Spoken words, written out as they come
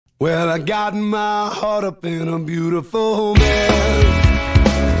Well, I got my heart up in a beautiful mess.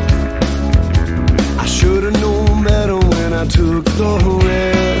 I should have known better when I took the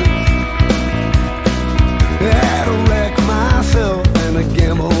risk. Had to wreck myself and a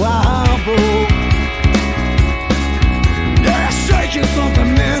gamble I broke. Yeah, shaking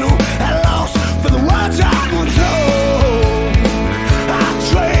something mental I lost for the one time once told. I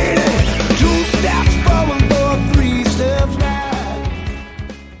traded 2 steps forward for 3 steps back.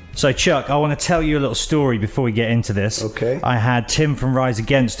 So, Chuck, I want to tell you a little story before we get into this. Okay. I had Tim from Rise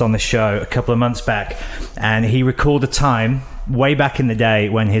Against on the show a couple of months back, and he recalled a time way back in the day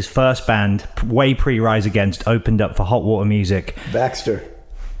when his first band, way pre-Rise Against, opened up for Hot Water Music. Baxter.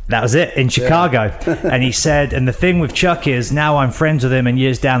 That was it, in Chicago. Yeah. And he said, and the thing with Chuck is, now I'm friends with him, and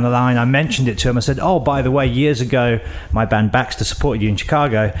years down the line, I mentioned it to him. I said, oh, by the way, years ago, my band Baxter supported you in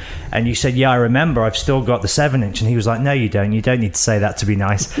Chicago. And you said, yeah, I remember, I've still got the 7-inch. And he was like, no, you don't. You don't need to say that to be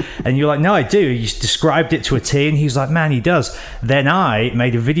nice. And you're like, no, I do. You described it to a T, and he was like, man, he does. Then I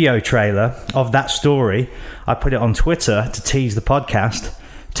made a video trailer of that story. I put it on Twitter to tease the podcast,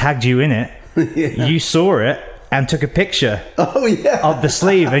 tagged you in it. Yeah. You saw it and took a picture of the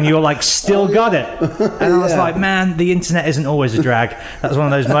sleeve, and you're like, still got it. And I was like, man, the internet isn't always a drag. That was one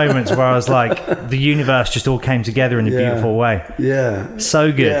of those moments where I was like, the universe just all came together in a beautiful way. Yeah. So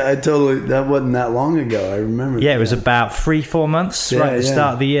good. Yeah, I totally, that wasn't that long ago. I remember. Yeah, it was about 3-4 months right at the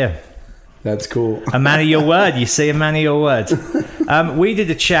start of the year. That's cool. A man of your word. You see, a man of your word. We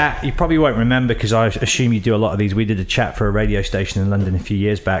did a chat. You probably won't remember because I assume you do a lot of these. We did a chat for a radio station in London a few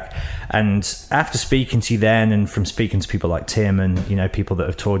years back. And after speaking to you then, and from speaking to people like Tim and, you know, people that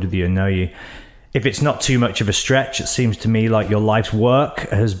have toured with you and know you, if it's not too much of a stretch, it seems to me like your life's work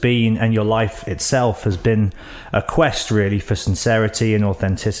has been, and your life itself has been, a quest really for sincerity and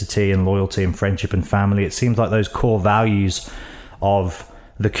authenticity and loyalty and friendship and family. It seems like those core values of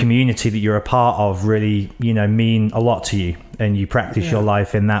the community that you're a part of really, you know, mean a lot to you, and you practice your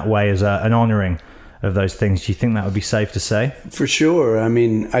life in that way as an honoring of those things. Do you think that would be safe to say? For sure. I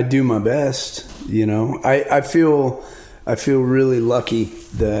mean, I do my best, you know. I feel really lucky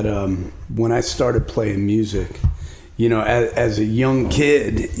that when I started playing music, you know, as a young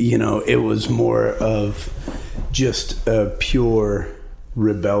kid, you know, it was more of just a pure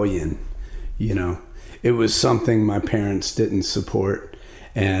rebellion, you know. It was something my parents didn't support.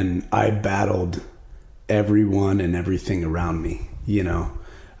 And I battled everyone and everything around me, you know.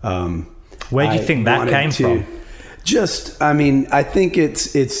 Where do you think that came from? Just, I mean, I think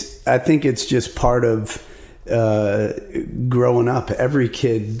it's just part of growing up. Every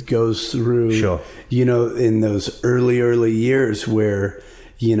kid goes through, you know, in those early years where,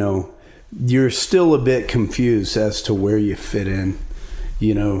 you know, you're still a bit confused as to where you fit in.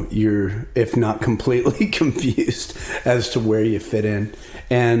 You know, you're, if not completely confused as to where you fit in.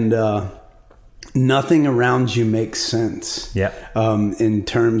 And nothing around you makes sense. Yeah. In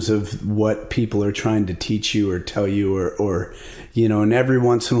terms of what people are trying to teach you or tell you, or, you know, and every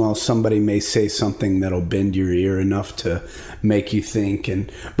once in a while somebody may say something that'll bend your ear enough to make you think.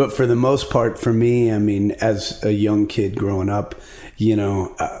 But for the most part, for me, I mean, as a young kid growing up, you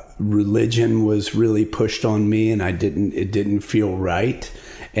know, religion was really pushed on me, and it didn't feel right.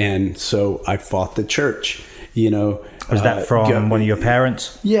 And so I fought the church, you know. Was that from one of your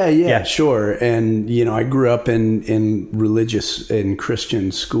parents? Yeah, sure. And, you know, I grew up in religious and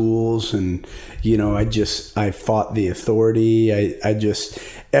Christian schools, and, you know, I fought the authority. I just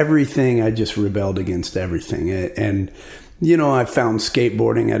rebelled against everything. And, you know, I found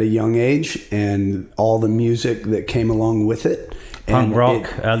skateboarding at a young age and all the music that came along with it. Punk rock,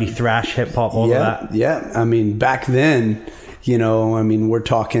 early thrash, hip hop, all of that. Yeah. I mean, back then, you know, I mean, we're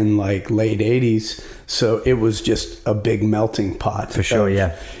talking like late 80s. So it was just a big melting pot. For sure,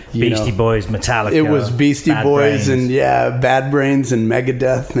 Beastie Boys, Metallica. It was Beastie Boys Brains. And Bad Brains and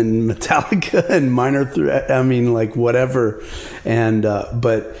Megadeth and Metallica and Minor Threat. I mean, like whatever. And,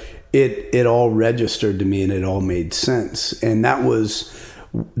 but it all registered to me and it all made sense. And that was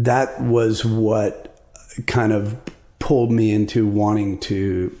what kind of pulled me into wanting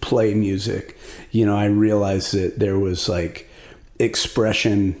to play music. You know, I realized that there was like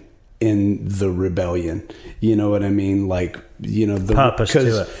expression in the rebellion, you know what I mean? Like, you know, the purpose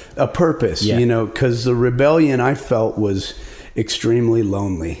to it. A purpose, you know, because the rebellion I felt was extremely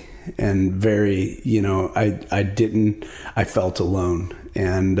lonely and very, you know, I felt alone,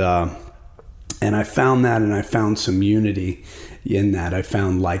 and I found that, and I found some unity in that. I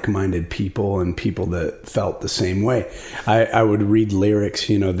found like-minded people and people that felt the same way. I would read lyrics,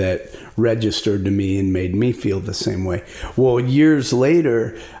 you know, that registered to me and made me feel the same way. Well, years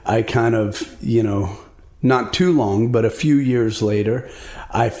later, I kind of, you know, not too long, but a few years later,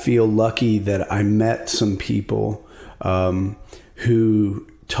 I feel lucky that I met some people who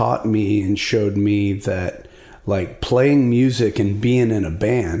taught me and showed me that, like, playing music and being in a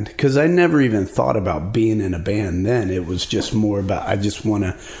band, because I never even thought about being in a band then. It was just more about, I just want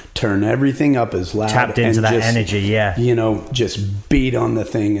to turn everything up as loud. Tapped into that energy, yeah. You know, just beat on the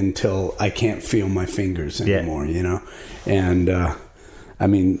thing until I can't feel my fingers anymore, you know? And, I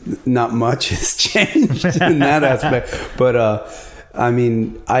mean, not much has changed in that aspect. But, I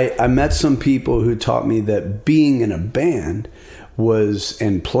mean, I met some people who taught me that being in a band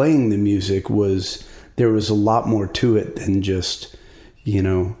and playing the music there was a lot more to it than just, you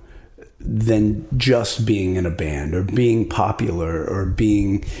know, than just being in a band or being popular or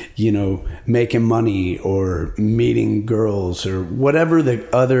being, you know, making money or meeting girls or whatever the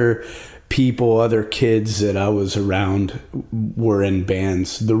other people, other kids that I was around were in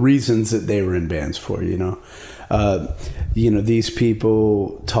bands, the reasons that they were in bands for, you know. These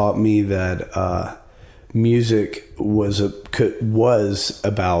people taught me that music was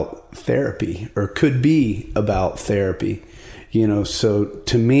about therapy, or could be about therapy, you know. So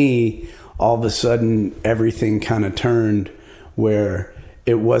to me, all of a sudden, everything kind of turned where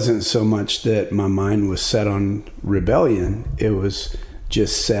it wasn't so much that my mind was set on rebellion. It was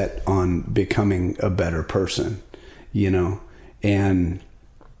just set on becoming a better person, you know. And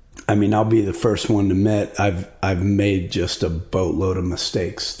I mean, I'll be the first one to admit I've made just a boatload of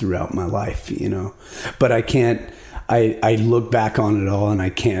mistakes throughout my life, you know. But I look back on it all and I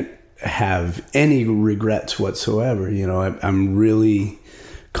can't have any regrets whatsoever. You know, I'm really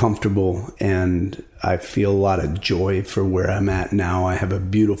comfortable and I feel a lot of joy for where I'm at now. I have a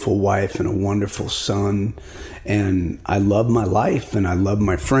beautiful wife and a wonderful son, and I love my life and I love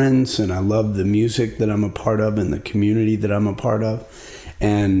my friends and I love the music that I'm a part of and the community that I'm a part of.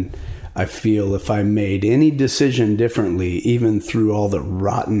 And I feel if I made any decision differently, even through all the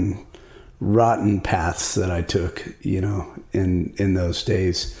rotten paths that I took, you know, in those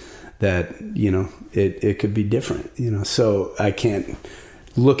days, that, you know, it could be different, you know. So I can't,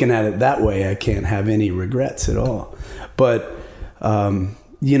 looking at it that way, I can't have any regrets at all. But,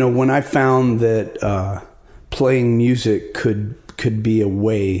 you know, when I found that playing music could be a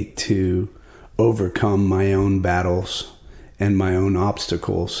way to overcome my own battles and my own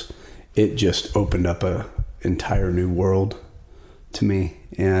obstacles, it just opened up a entire new world to me.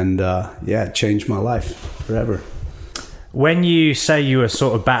 And it changed my life forever. When you say you were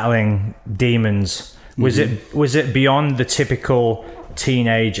sort of battling demons, was it beyond the typical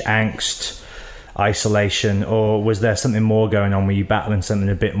teenage angst, isolation, or was there something more going on? Were you battling something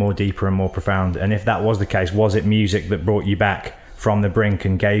a bit more deeper and more profound? And if that was the case, was it music that brought you back from the brink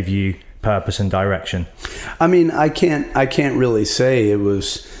and gave you purpose and direction? I mean, I can't really say it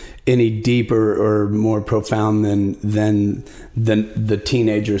was any deeper or more profound than the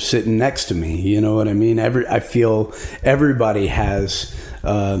teenager sitting next to me. You know what I mean? I feel everybody has,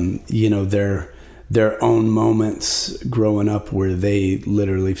 you know, their own moments growing up where they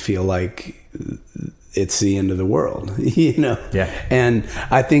literally feel like it's the end of the world, you know? Yeah. And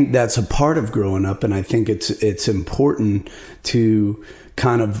I think that's a part of growing up. And I think it's important to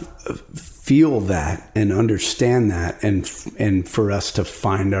kind of feel that and understand that, and for us to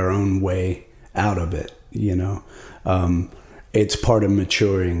find our own way out of it, you know. It's part of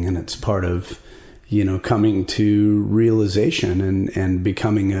maturing, and it's part of, you know, coming to realization and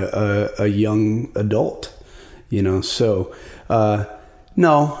becoming a young adult, you know. So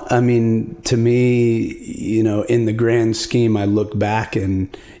no, I mean, to me, you know, in the grand scheme, I look back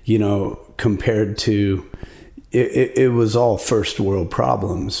and, you know, compared to it was all first world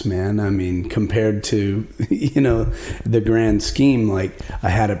problems, man. I mean, compared to, you know, the grand scheme, like, I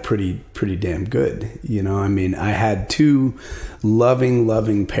had it pretty damn good. You know, I mean, I had two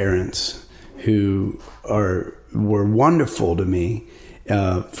loving parents who were wonderful to me,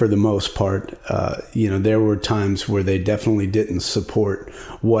 for the most part. You know, there were times where they definitely didn't support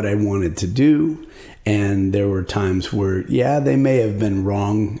what I wanted to do. And there were times where, they may have been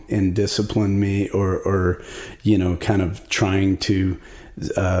wrong and disciplined me or, you know, kind of trying to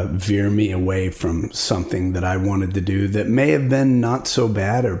veer me away from something that I wanted to do that may have been not so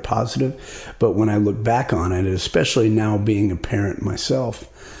bad or positive. But when I look back on it, especially now being a parent myself,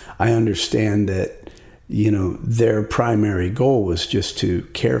 I understand that, you know, their primary goal was just to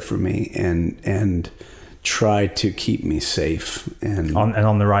care for me and try to keep me safe and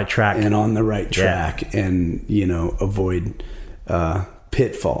on the right track and, you know, avoid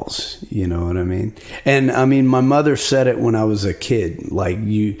pitfalls, you know what I mean? And I mean, my mother said it when I was a kid, like,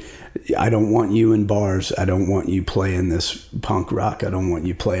 I don't want you in bars. I don't want you playing this punk rock. I don't want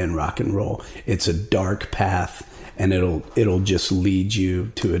you playing rock and roll. It's a dark path, and it'll just lead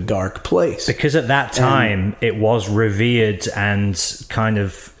you to a dark place. Because at that time, it was revered and kind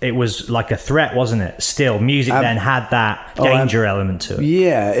of, it was like a threat, wasn't it? Still, music then had that danger element to it.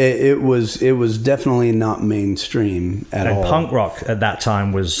 Yeah, it was definitely not mainstream at all. And punk rock at that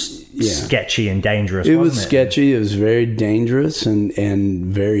time was sketchy and dangerous, wasn't it? It was sketchy. It was very dangerous and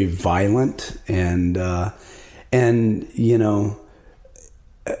very violent. And you know,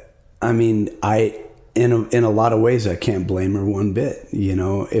 I mean, in a lot of ways, I can't blame her one bit. You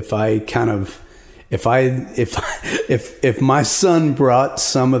know, if my son brought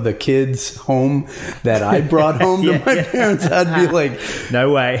some of the kids home that I brought home to my parents, I'd be like,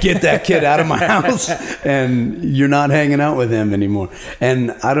 no way, get that kid out of my house, and you're not hanging out with him anymore.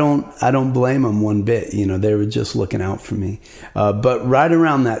 And I don't blame them one bit. You know, they were just looking out for me. But right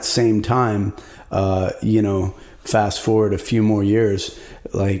around that same time, you know, fast forward a few more years,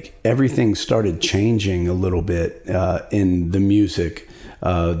 like everything started changing a little bit in the music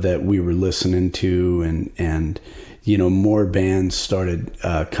that we were listening to, and you know, more bands started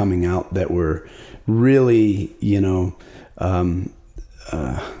coming out that were really, you know,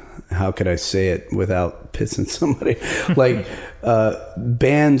 how could I say it without pissing somebody? Like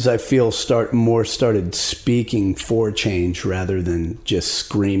bands, I feel started speaking for change rather than just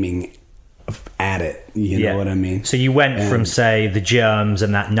screaming at it. You know what I mean? So you went from, say, the Germs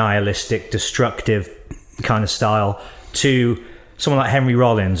and that nihilistic, destructive kind of style to someone like Henry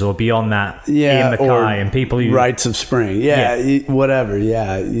Rollins, or beyond that, Ian MacKaye, and people who... Rites of Spring. Whatever.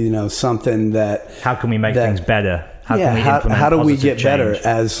 Yeah. You know, something that... How can we make things better? How can we implement how do we get change? better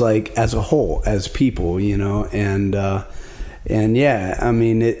as a whole, as people, you know? And yeah, I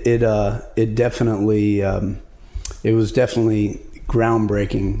mean, it definitely, it was definitely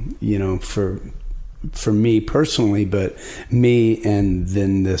groundbreaking, you know, for me personally, but me and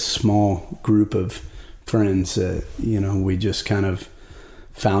then this small group of friends that, you know, we just kind of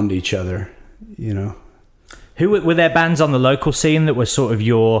found each other, you know. Who were there bands on the local scene that were sort of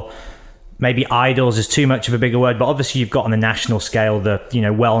your, maybe idols is too much of a bigger word, but obviously you've got on the national scale the, you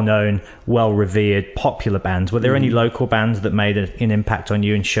know, well-known, well-revered, popular bands. Were there any local bands that made an impact on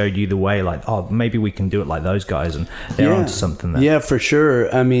you and showed you the way, like, oh, maybe we can do it like those guys, and they're onto something there? Yeah, for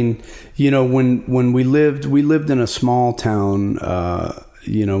sure. I mean, you know, when we lived in a small town,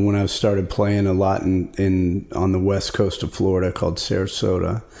 you know, when I started playing a lot on the west coast of Florida called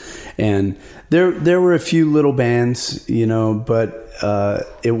Sarasota, and there were a few little bands, you know, but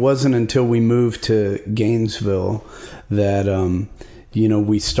it wasn't until we moved to Gainesville that you know,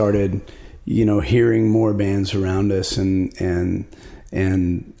 we started, you know, hearing more bands around us, and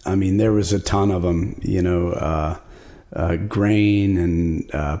I mean, there was a ton of them, you know, Grain and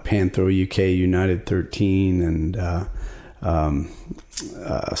Panthro UK, United 13, and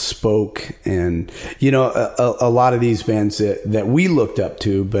Spoke, and you know, a lot of these bands that we looked up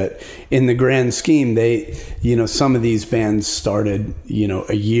to, but in the grand scheme, they, you know, some of these bands started, you know,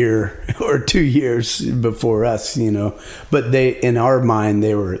 a year or 2 years before us, you know, but they, in our mind,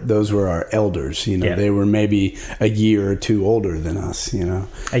 those were our elders, you know. They were maybe a year or two older than us, you know.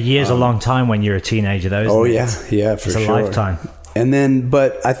 A year's a long time when you're a teenager, though, isn't it? Yeah, for sure. It's a lifetime. And then,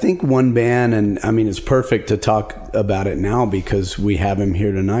 but I think one band, and I mean, it's perfect to talk about it now because we have him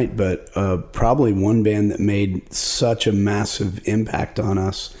here tonight, but probably one band that made such a massive impact on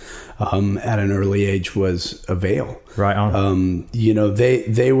us at an early age was Avail. Right on. You know,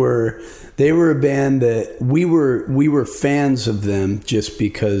 they were a band that we were fans of them just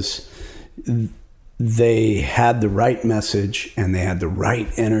because they had the right message and they had the right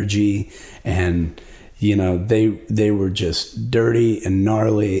energy, and you know, they were just dirty and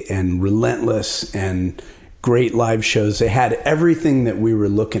gnarly and relentless and great live shows. They had everything that we were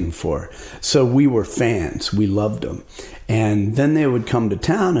looking for. So we were fans. We loved them. And then they would come to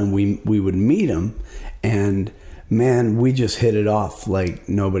town and we would meet them. And man, we just hit it off like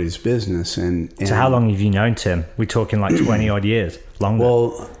nobody's business. And so how long have you known Tim? We're talking like 20 odd years. Longer?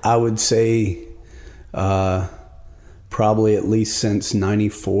 Well, I would say probably at least since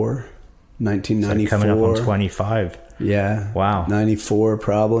 1994. So coming up on 25. Yeah. Wow. 94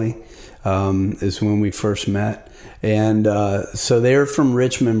 probably is when we first met. And so they're from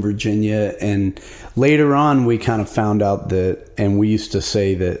Richmond, Virginia. And later on, we kind of found out that, and we used to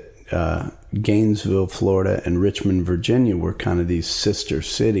say that Gainesville, Florida and Richmond, Virginia were kind of these sister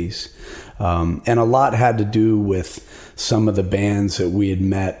cities. And a lot had to do with some of the bands that we had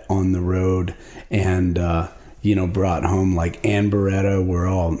met on the road. And brought home, like Ann Beretta, were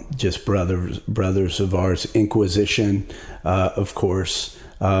all just brothers of ours. Inquisition, of course,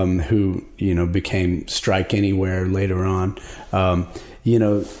 who, became Strike Anywhere later on.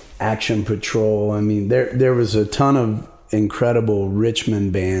 Action Patrol. I mean, there was a ton of incredible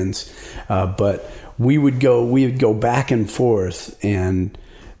Richmond bands, but we would go back and forth, and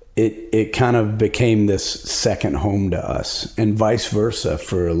it kind of became this second home to us, and vice versa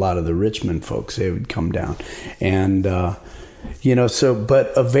for a lot of the Richmond folks. They would come down, and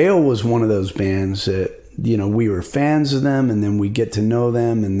but Avail was one of those bands that we were fans of them, and then we get to know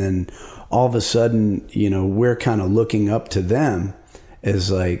them, and then all of a sudden we're kind of looking up to them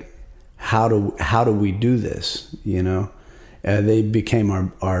as like, how do we do this? They became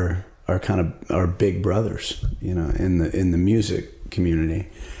our kind of our big brothers, in the music community.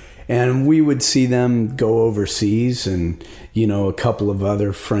 And we would see them go overseas, and a couple of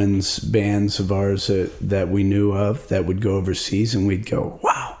other bands of ours that we knew of that would go overseas, and we'd go,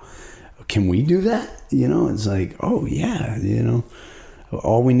 wow, can we do that? It's like, oh yeah,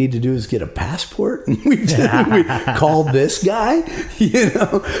 all we need to do is get a passport, and we call this guy.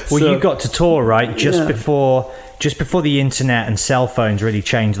 Well, you got to tour, right? Just before the internet and cell phones really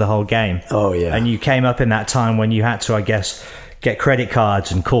changed the whole game. Oh yeah. And you came up in that time when you had to, I guess, get credit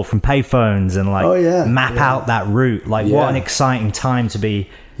cards and call from payphones and map out that route. Like, what an exciting time to be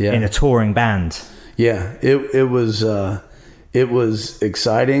in a touring band. Yeah, it was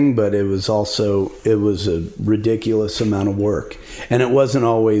exciting, but it was a ridiculous amount of work, and it wasn't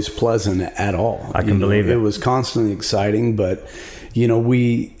always pleasant at all. I can believe it. It was constantly exciting, but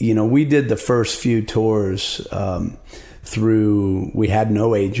we did the first few tours we had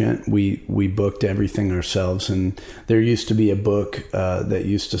no agent. We booked everything ourselves, and there used to be a book that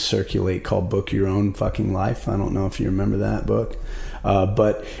used to circulate called Book Your Own Fucking Life. I don't know if you remember that book,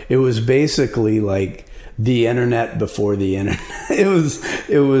 but it was basically like the internet before the internet. It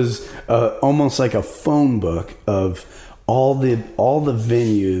was almost like a phone book of all the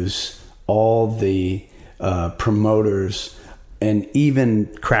venues, all the promoters, and even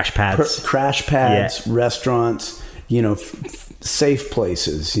crash pads, restaurants, safe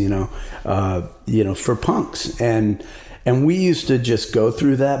places, for punks. And we used to just go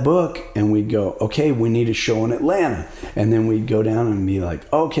through that book, and we'd go, okay, we need a show in Atlanta. And then we'd go down and be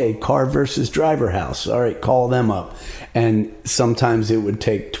like, okay, Car versus Driver House. All right, call them up. And sometimes it would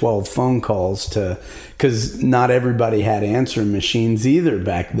take 12 phone calls because not everybody had answering machines either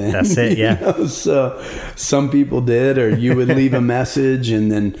back then. That's it, yeah. So some people did, or you would leave a message,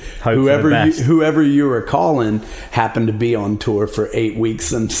 and then whoever you were calling happened to be on tour for 8 weeks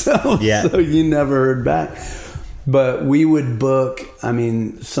themselves. Yeah. So you never heard back. But we would book,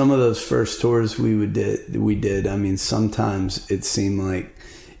 some of those first tours we did, sometimes it seemed like,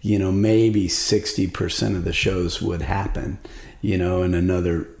 maybe 60% of the shows would happen, and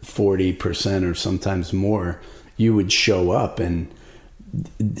another 40% or sometimes more, you would show up and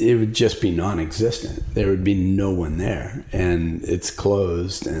it would just be non-existent. There would be no one there, and it's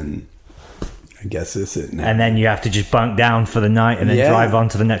closed, and I guess this is it now. And then you have to just bunk down for the night and then drive on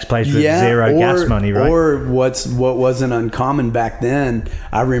to the next place with zero gas money, right? Or what wasn't uncommon back then,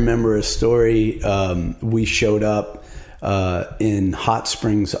 I remember a story, we showed up in Hot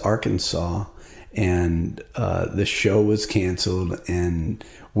Springs, Arkansas, and the show was canceled, and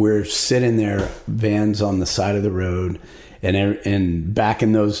we're sitting there, vans on the side of the road, and back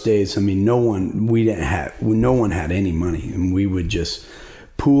in those days, no one had any money, and we would just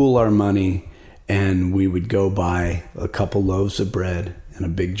pool our money, and we would go buy a couple loaves of bread and a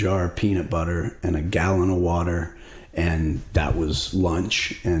big jar of peanut butter and a gallon of water, and that was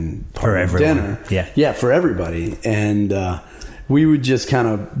lunch and for everyone. Dinner. Yeah, for everybody. And we would just kind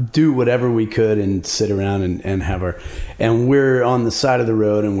of do whatever we could and sit around and have and we're on the side of the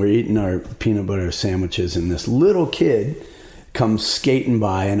road, and we're eating our peanut butter sandwiches, and this little kid comes skating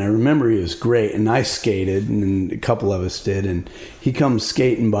by, and I remember he was great, and I skated, and a couple of us did, and he comes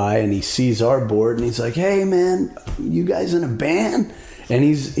skating by, and he sees our board, and he's like, hey man, you guys in a band? And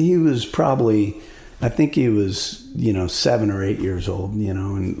he was probably, I think he was 7 or 8 years old,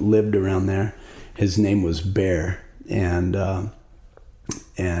 and lived around there. His name was Bear, and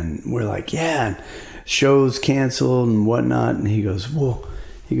we're like, yeah, show's canceled and whatnot. And he goes,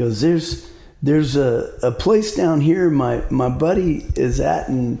 there's a place down here my buddy is at,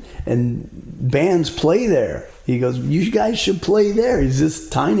 and bands play there. He goes, you guys should play there. He's this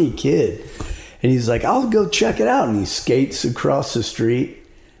tiny kid, and he's like, I'll go check it out. And he skates across the street,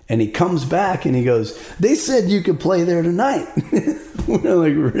 and he comes back, and he goes, they said you could play there tonight. We're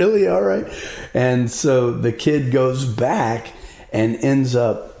like, really? All right. And so the kid goes back and ends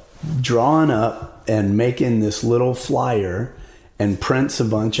up drawing up and making this little flyer and prints a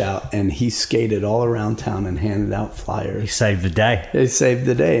bunch out, and he skated all around town and handed out flyers. He saved the day. He saved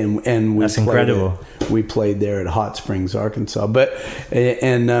the day, and we That's incredible. We played there at Hot Springs, Arkansas.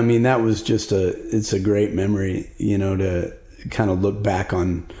 And I mean, that was just it's a great memory, you know, to kind of look back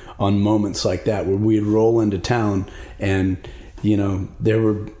on moments like that where we'd roll into town, and you know, there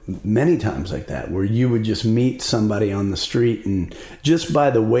were many times like that where you would just meet somebody on the street, and just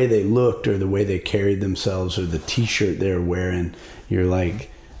by the way they looked or the way they carried themselves or the t-shirt they were wearing, you're like,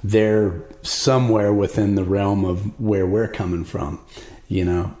 they're somewhere within the realm of where we're coming from, you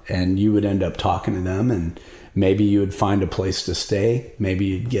know, and you would end up talking to them, and maybe you would find a place to stay. Maybe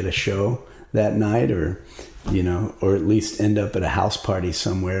you'd get a show that night, or, you know, or at least end up at a house party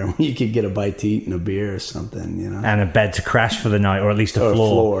somewhere where you could get a bite to eat and a beer or something, you know. And a bed to crash for the night, or at least a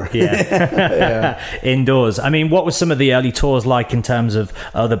floor. Yeah. Yeah. Indoors. I mean, what were some of the early tours like in terms of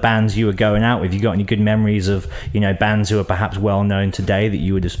other bands you were going out with? You got any good memories of, you know, bands who are perhaps well known today that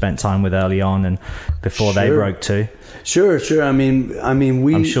you would have spent time with early on and before they broke too? Sure. I mean,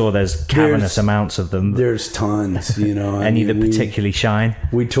 I'm sure there's cavernous amounts of them. There's tons, you know. Any that particularly shine?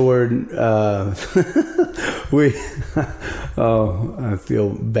 We toured. I feel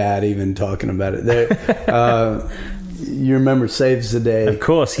bad even talking about it. You remember Saves the Day? Of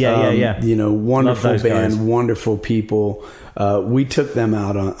course, yeah. You know, wonderful band, guys. Wonderful people. We took them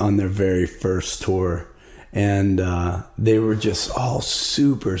out on their very first tour. And they were just all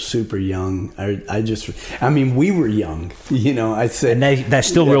super, super young. I mean, we were young, you know. I said, and they're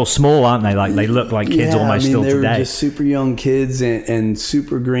still real small, aren't they? Like they look like kids almost still today. They were just super young kids and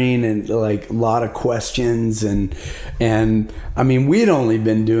super green, and like a lot of questions. And I mean, we'd only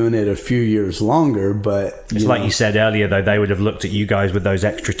been doing it a few years longer, but it's like you said earlier, though, they would have looked at you guys with those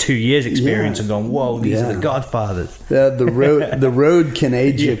extra 2 years experience and gone, "Whoa, these are the Godfathers." The road can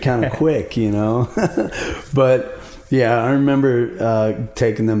age you kind of quick, you know. But yeah, I remember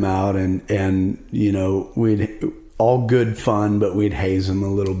taking them out, and you know, we'd all good fun, but we'd haze them a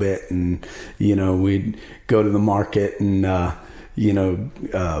little bit, and you know, we'd go to the market and you know,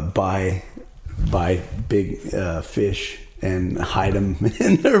 buy big fish and hide them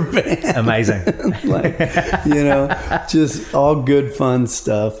in their van. Amazing. Like, you know, just all good fun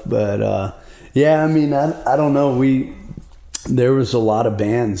stuff. But yeah, I mean, I don't know. There was a lot of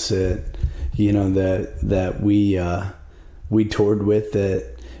bands that, you know, that we toured with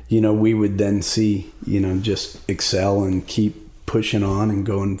that, you know, we would then see, you know, just excel and keep pushing on and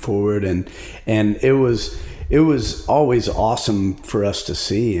going forward. And it was always awesome for us to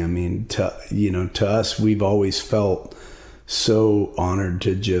see. I mean, to us, we've always felt so honored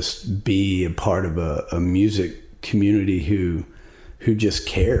to just be a part of a music community who just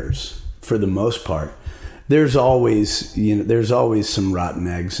cares for the most part. There's always some rotten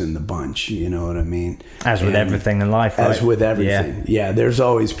eggs in the bunch, you know what I mean? As with everything in life, right? As with everything. Yeah, there's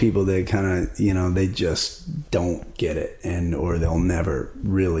always people that kind of, you know, they just don't get it, or they'll never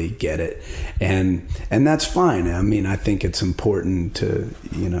really get it. And that's fine. I mean, I think it's important to,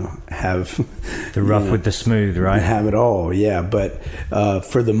 you know, have the rough with the smooth, right? Have it all, yeah. But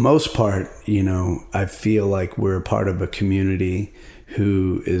for the most part, you know, I feel like we're a part of a community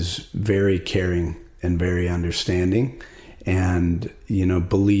who is very caring and very understanding, and, you know,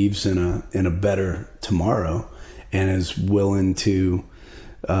 believes in a better tomorrow, and is willing to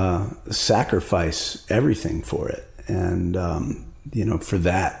sacrifice everything for it. And you know, for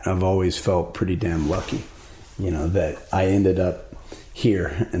that, I've always felt pretty damn lucky, you know, that I ended up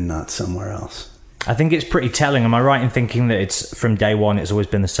here and not somewhere else. I think it's pretty telling. Am I right in thinking that it's from day one, it's always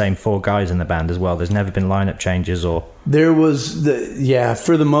been the same 4 guys in the band as well? There's never been lineup changes, or? There was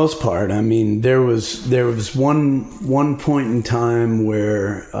for the most part. I mean, there was one point in time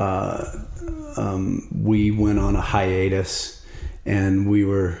where we went on a hiatus, and we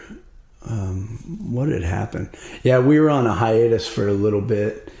were, what had happened? Yeah, we were on a hiatus for a little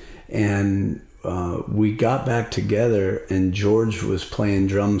bit, and we got back together, and George was playing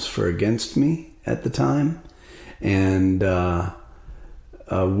drums for Against Me at the time, and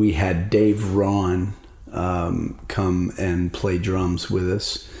we had Dave Ron come and play drums with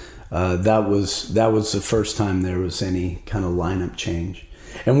us. That was the first time there was any kind of lineup change,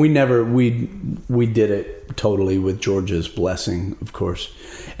 and we did it totally with George's blessing, of course.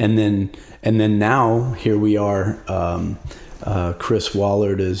 And then now here we are. Chris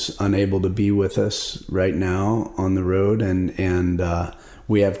Wallard is unable to be with us right now on the road, and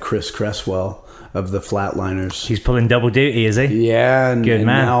we have Chris Cresswell of the Flatliners. He's pulling double duty, is he? Yeah, and man.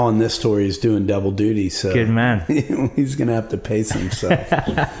 Now on this tour he's doing double duty. So good man. He's gonna have to pace himself.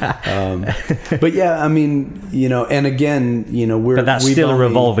 But yeah, I mean, you know, and again, you know, but that's still a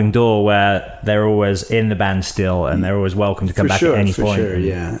revolving door where they're always in the band still, and they're always welcome to come back at any point. Sure,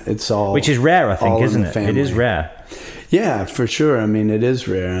 yeah, it's all, which is rare, I think, isn't it? It is rare. Yeah, for sure. I mean, it is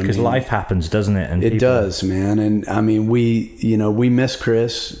rare because life happens, doesn't it? And it does, man. And I mean, we miss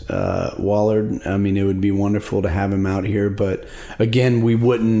Chris Wallard. I mean, it would be wonderful to have him out here, but again, we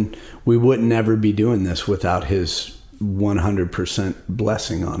wouldn't ever be doing this without his 100%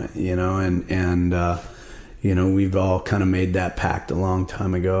 blessing on it, you know. And you know, we've all kind of made that pact a long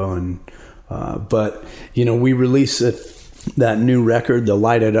time ago. And but you know, we released that new record, the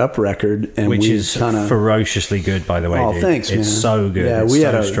Light It Up record, and which is kinda ferociously good, by the way. Oh, dude. Thanks, man. It's so good. Yeah, it's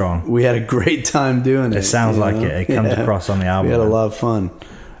so strong. We had a great time doing it. It sounds like it. It comes across on the album. We had a lot of fun.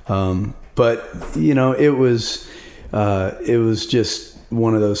 But you know, it was just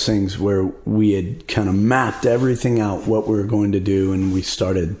one of those things where we had kind of mapped everything out, what we were going to do, and we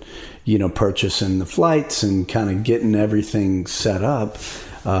started, you know, purchasing the flights and kind of getting everything set up,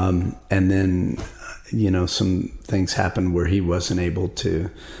 and then, you know, some things happened where he wasn't able to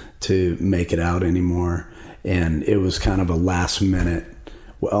make it out anymore, and it was kind of a last minute,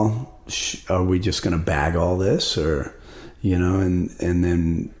 well, are we just going to bag all this, or, you know, and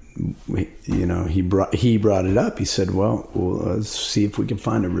then we, you know, he brought it up. He said, well, let's see if we can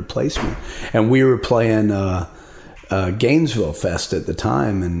find a replacement. And we were playing Gainesville Fest at the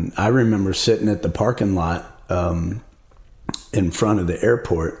time, and I remember sitting at the parking lot in front of the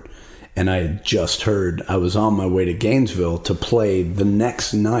airport. And I had just heard, I was on my way to Gainesville to play the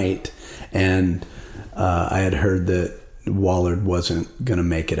next night, and I had heard that Wallard wasn't going to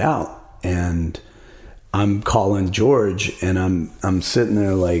make it out. And I'm calling George, and I'm sitting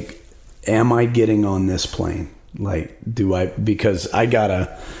there like, am I getting on this plane? Like, because I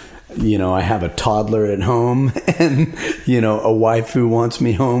gotta, you know, I have a toddler at home, and, you know, a wife who wants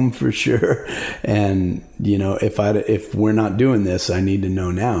me home for sure. And, you know, if we're not doing this, I need to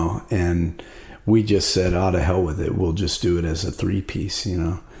know now. And we just said, oh, to hell with it. We'll just do it as a 3-piece, you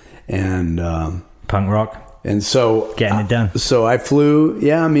know, and, punk rock. And so getting it done. So I flew.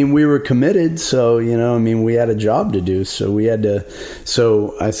 Yeah. I mean, we were committed. So, you know, I mean, we had a job to do, so we had to,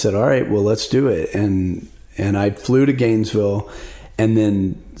 so I said, all right, well, let's do it. And I flew to Gainesville. And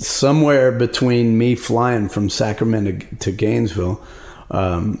then somewhere between me flying from Sacramento to Gainesville,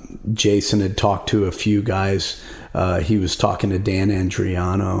 Jason had talked to a few guys. He was talking to Dan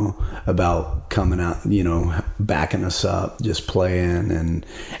Andriano about coming out, you know, backing us up, just playing. And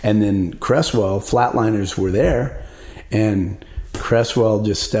then Cresswell, Flatliners were there. And Cresswell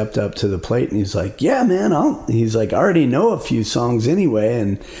just stepped up to the plate, and he's like, yeah, man, he's like, I already know a few songs anyway.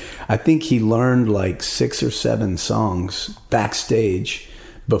 And I think he learned like 6 or 7 songs backstage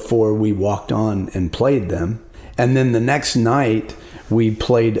before we walked on and played them. And then the next night we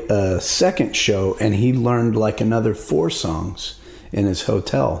played a second show, and he learned like another 4 songs in his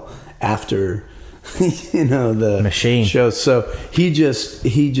hotel after, you know, the machine show. So he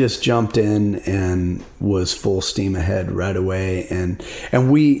just jumped in and was full steam ahead right away.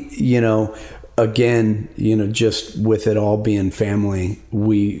 And we, you know, again, you know, just with it all being family,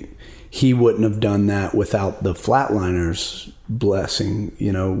 he wouldn't have done that without the Flatliners blessing.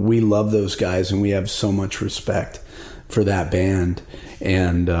 You know, we love those guys, and we have so much respect for that band.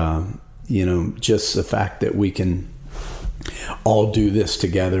 And, you know, just the fact that we can all do this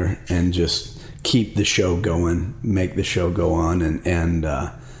together and just keep the show going, make the show go on, and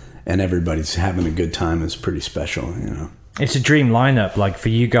everybody's having a good time is pretty special, you know. It's a dream lineup. Like, for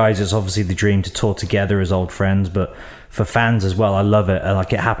you guys, it's obviously the dream to tour together as old friends, but for fans as well, I love it.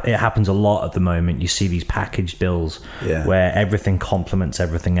 Like, it happens a lot at the moment. You see these packaged bills where everything complements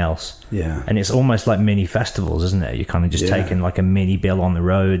everything else. Yeah. And it's almost like mini festivals, isn't it? You're kind of just taking like a mini bill on the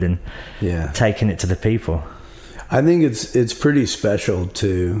road and taking it to the people. I think it's pretty special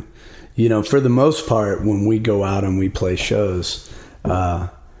to, you know, for the most part, when we go out and we play shows,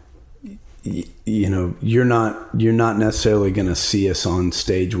 you know, you're not necessarily going to see us on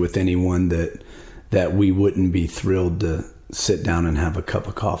stage with anyone that we wouldn't be thrilled to sit down and have a cup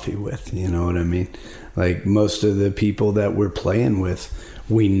of coffee with. You know what I mean? Like, most of the people that we're playing with,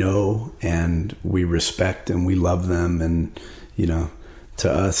 we know and we respect and we love them. And, you know,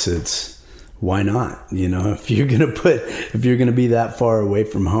 to us, it's, why not? You know, if you're going to be that far away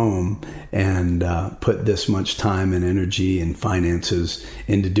from home and put this much time and energy and finances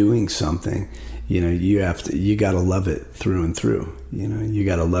into doing something, you got to love it through and through. You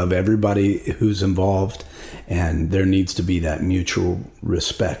got to love everybody who's involved, and there needs to be that mutual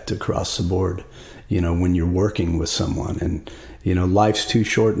respect across the board, when you're working with someone. And, life's too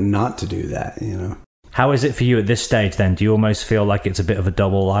short not to do that, How is it for you at this stage then? Do you almost feel like it's a bit of a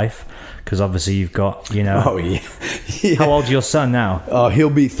double life? Because obviously you've got, Oh, yeah. How old's your son now? Oh, he'll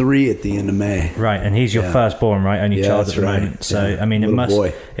be 3 at the end of May. Right, and he's your firstborn, right? Only child at the moment. So, yeah. I mean,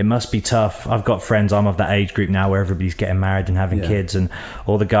 it must be tough. I've got friends, I'm of that age group now where everybody's getting married and having kids, and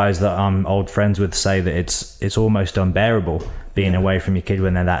all the guys that I'm old friends with say that it's almost unbearable being away from your kid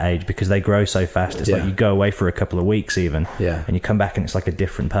when they're that age, because they grow so fast. It's like you go away for a couple of weeks even, and you come back and it's like a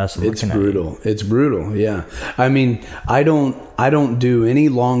different person. It's brutal. It's brutal. Yeah. I mean, I don't do any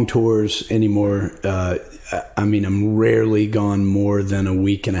long tours anymore. I'm rarely gone more than a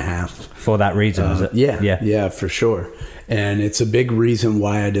week and a half. For that reason, is it? Yeah, for sure. And it's a big reason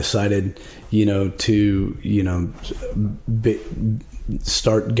why I decided, to,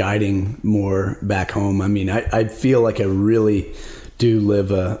 start guiding more back home. I mean, I feel like I really do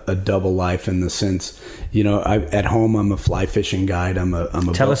live a double life in the sense, at home I'm a fly fishing guide.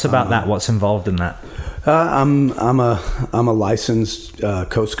 Tell us about that. What's involved in that? I'm a licensed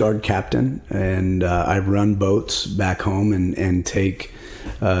Coast Guard captain, and I run boats back home and take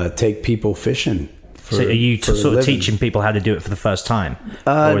people fishing. So are you sort of teaching people how to do it for the first time?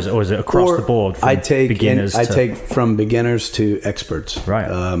 Or is it across the board from beginners? I take from beginners to experts.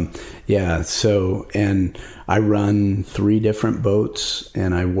 Right. So, and I run 3 different boats,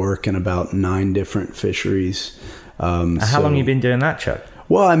 and I work in about 9 different fisheries. How long have you been doing that, Chuck?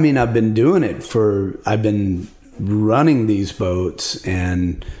 Well, I mean, I've been running these boats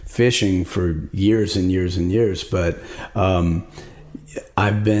and fishing for years and years and years, but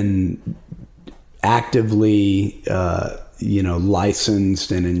I've been actively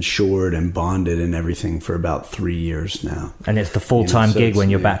licensed and insured and bonded and everything for about 3 years now. And it's the full-time gig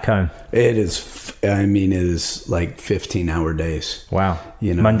when you're back home? It is. I mean, it is like 15-hour days. Wow.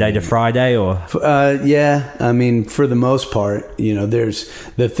 Monday to Friday, or? Yeah. I mean, for the most part, there's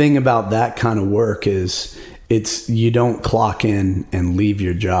the thing about that kind of work is you don't clock in and leave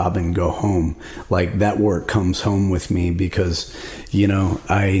your job and go home. Like, that work comes home with me because,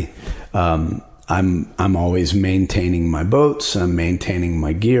 I'm always maintaining my boats. I'm maintaining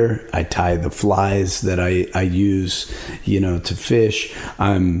my gear. I tie the flies that I use, to fish.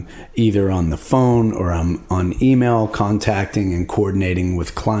 I'm either on the phone or I'm on email contacting and coordinating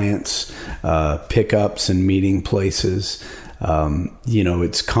with clients, pickups and meeting places.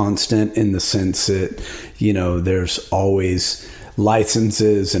 It's constant in the sense that, there's always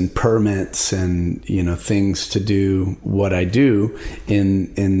licenses and permits and things to do what I do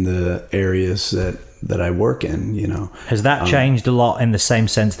in the areas that I work in. Has that changed a lot in the same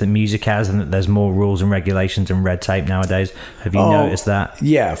sense that music has, and that there's more rules and regulations and red tape nowadays? Have you noticed that?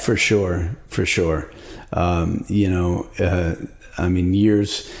 Yeah, for sure. I mean,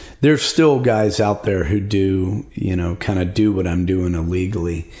 there's still guys out there who do kind of do what I'm doing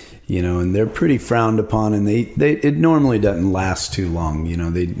illegally, and they're pretty frowned upon, and it normally doesn't last too long.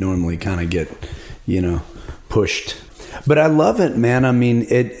 They normally kind of get, pushed. But I love it, man. I mean,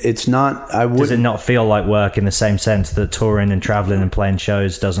 it's not. Does it not feel like work in the same sense that touring and traveling and playing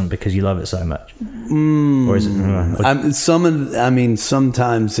shows doesn't, because you love it so much? Or is it?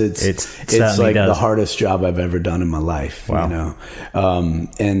 Sometimes it's like the hardest job I've ever done in my life. Wow.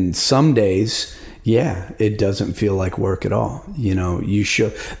 And some days, it doesn't feel like work at all.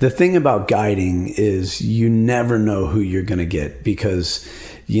 The thing about guiding is you never know who you're going to get, because,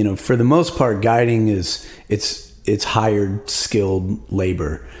 for the most part, guiding it's hired, skilled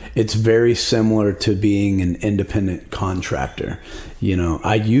labor. It's very similar to being an independent contractor.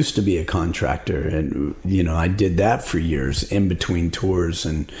 I used to be a contractor, and, I did that for years in between tours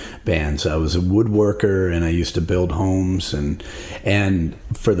and bands. I was a woodworker, and I used to build homes, and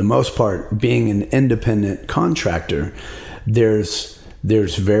for the most part, being an independent contractor, there's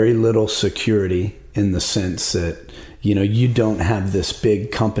very little security in the sense that, you don't have this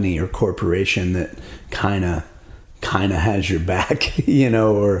big company or corporation that kind of has your back,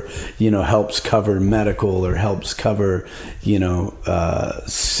 or, helps cover medical, or helps cover,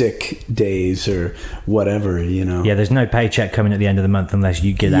 sick days or whatever, Yeah, there's no paycheck coming at the end of the month unless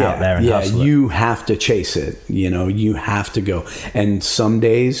you get out there and hustle it. You have to chase it, you have to go. And some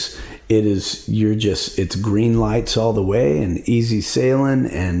days it's green lights all the way and easy sailing,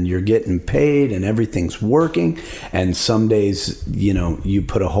 and you're getting paid and everything's working. And some days, you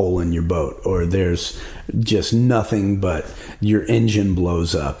put a hole in your boat, or there's just nothing but your engine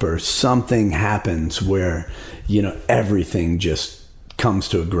blows up, or something happens where, everything just comes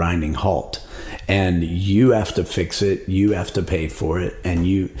to a grinding halt. and you have to fix it. You have to pay for it. And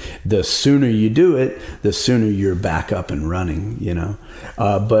the sooner you do it, the sooner you're back up and running, you know.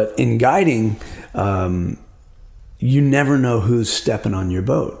 But in guiding, you never know who's stepping on your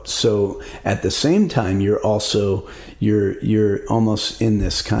boat. So at the same time, you're almost in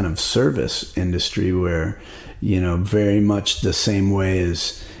this kind of service industry where, you know, very much the same way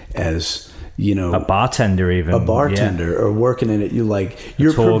as you know, a bartender, or working in it.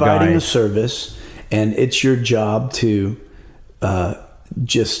 You're providing a service, and it's your job to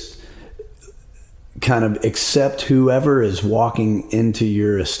just kind of accept whoever is walking into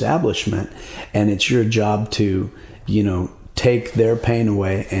your establishment, and it's your job to, you know, take their pain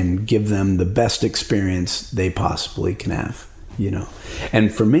away and give them the best experience they possibly can have, you know.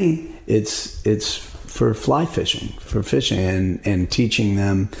 And for me, it's for fly fishing, for fishing, and teaching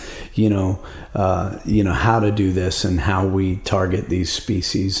them, you know, how to do this and how we target these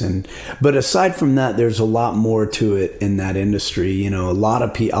species. But aside from that, there's a lot more to it in that industry. You know, a lot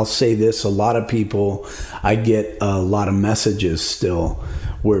of people, I'll say this, a lot of people, I get a lot of messages still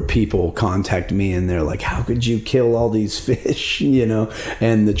where people contact me and they're like, how could you kill all these fish? You know,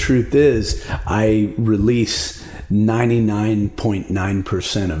 and the truth is, I release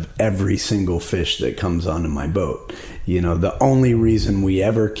 99.9% of every single fish that comes onto my boat. You know, the only reason we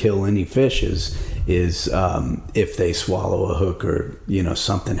ever kill any fish is if they swallow a hook or, you know,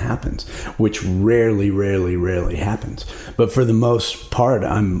 something happens, which rarely happens. But for the most part,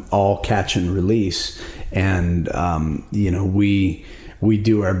 I'm all catch and release. And, you know, we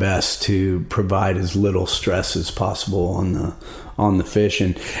do our best to provide as little stress as possible on the fish.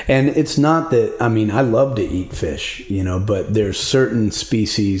 And it's not that, I mean, I love to eat fish, you know, but there's certain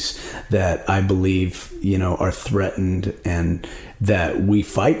species that I believe, you know, are threatened and that we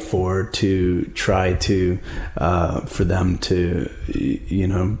fight for to try to, for them to, you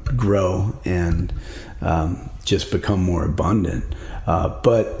know, grow and just become more abundant.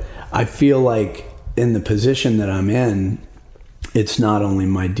 But I feel like in the position that I'm in, it's not only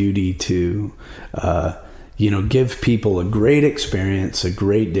my duty to, you know, give people a great experience, a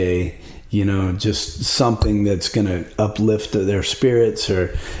great day, you know, just something that's going to uplift their spirits,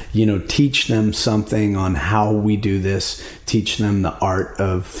 or, you know, teach them something on how we do this, teach them the art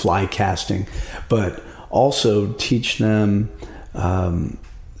of fly casting, but also teach them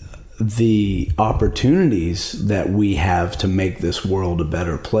the opportunities that we have to make this world a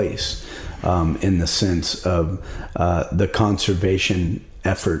better place, in the sense of the conservation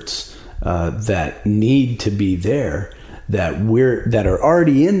efforts that need to be there, that are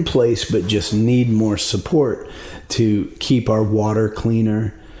already in place but just need more support to keep our water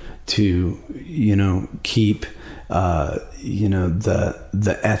cleaner, to, you know, keep you know,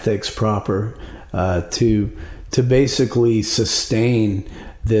 the ethics proper, to basically sustain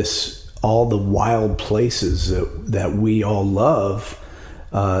all the wild places that we all love,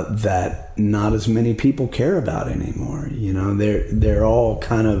 that not as many people care about anymore. You know, they're all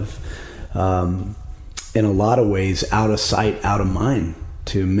kind of, in a lot of ways, out of sight, out of mind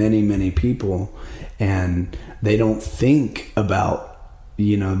to many people, and they don't think about,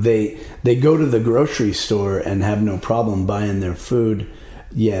 you know, they go to the grocery store and have no problem buying their food,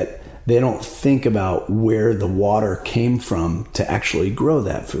 yet they don't think about where the water came from to actually grow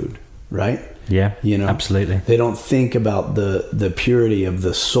that food, right? Yeah, you know, absolutely. They don't think about the purity of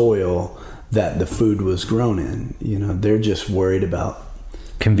the soil that the food was grown in. You know, they're just worried about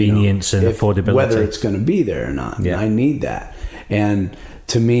convenience, you know, and affordability, whether it's going to be there or not. Yeah. I need that. And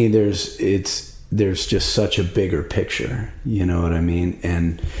to me, there's just such a bigger picture, you know what I mean?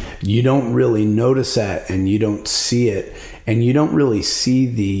 And you don't really notice that, and you don't see it, and you don't really see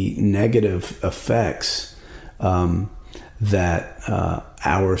the negative effects that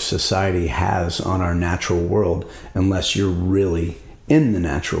our society has on our natural world, unless you're really in the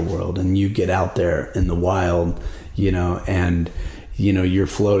natural world and you get out there in the wild, you know, and, you know, you're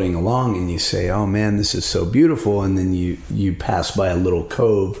floating along and you say, oh man, this is so beautiful. And then you pass by a little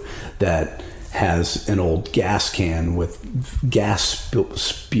cove that has an old gas can with gas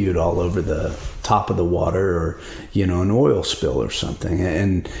spewed all over the top of the water, or, you know, an oil spill or something.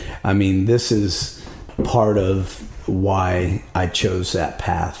 And I mean, this is part of why I chose that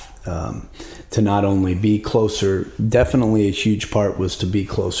path, to not only be closer, definitely a huge part was to be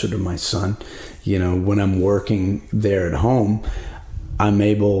closer to my son. You know, when I'm working there at home,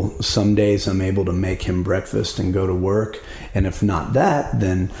 some days I'm able to make him breakfast and go to work. And if not that,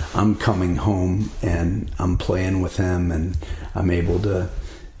 then I'm coming home and I'm playing with him, and I'm able to,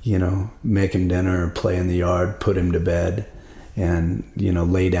 you know, make him dinner, play in the yard, put him to bed,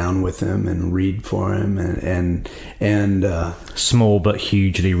 lay down with him and read for him and small but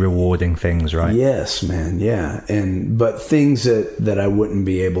hugely rewarding things, right? Yes, man. Yeah. But things that I wouldn't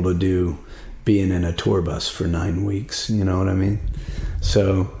be able to do being in a tour bus for 9 weeks, you know what I mean?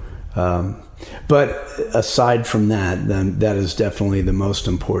 So, but aside from that, then that is definitely the most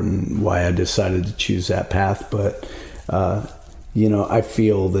important why I decided to choose that path. But, I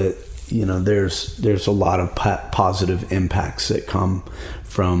feel that, there's a lot of positive impacts that come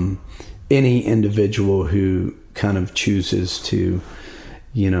from any individual who kind of chooses to,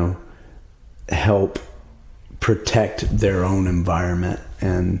 help protect their own environment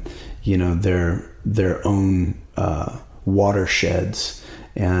and, their own watersheds.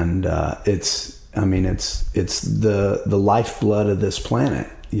 And it's the lifeblood of this planet,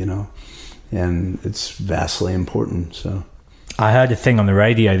 and it's vastly important. So I heard a thing on the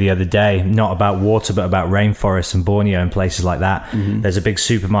radio the other day, not about water, but about rainforests and Borneo and places like that. Mm-hmm. There's a big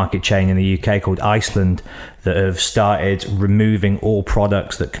supermarket chain in the UK called Iceland that have started removing all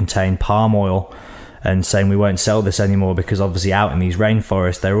products that contain palm oil and saying we won't sell this anymore because obviously out in these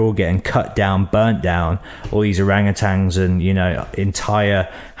rainforests, they're all getting cut down, burnt down. All these orangutans and,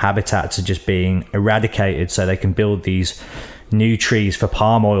 entire habitats are just being eradicated so they can build these new trees for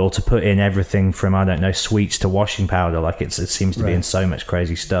palm oil to put in everything from, I don't know, sweets to washing powder. Like it seems to be in so much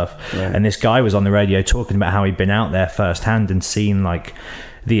crazy stuff. Right. And this guy was on the radio talking about how he'd been out there firsthand and seen like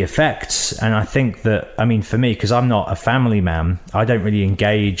the effects. And I think that, for me, because I'm not a family man, I don't really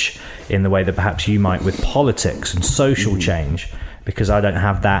engage in the way that perhaps you might with politics and social change, because I don't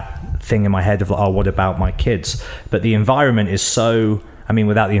have that thing in my head of like, what about my kids? But the environment is so,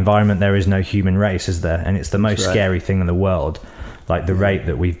 without the environment, there is no human race, is there? And it's the most scary thing in the world, like the rate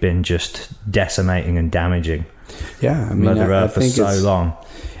that we've been just decimating and damaging Mother Earth for so long.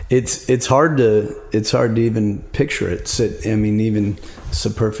 It's hard to even picture it. Even it's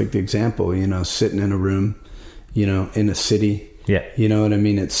a perfect example, sitting in a room, in a city. Yeah. You know what I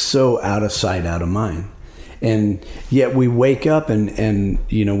mean? It's so out of sight, out of mind. And yet we wake up and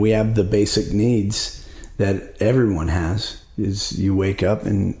we have the basic needs that everyone has. Is you wake up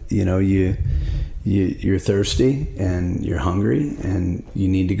and you're thirsty and you're hungry and you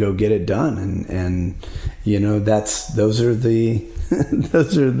need to go get it done, and those are the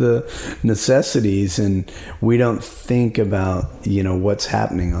those are the necessities, and we don't think about what's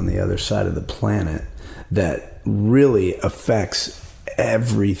happening on the other side of the planet that really affects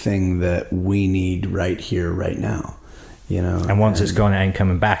everything that we need right here, right now. And once it's gone, it ain't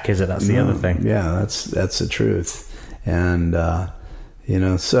coming back, is it? That's the other thing. Yeah, that's the truth. And so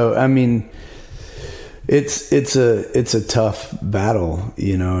it's a tough battle,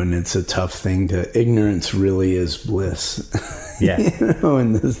 and it's a tough thing to. Ignorance really is bliss. Yeah.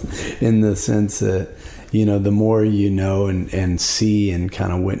 In the sense that the more and see and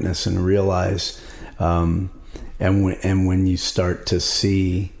kind of witness and realize, and when you start to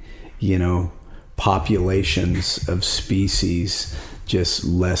see, populations of species just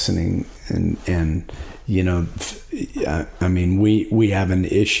lessening and we have an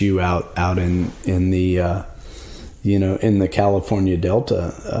issue out in the in the California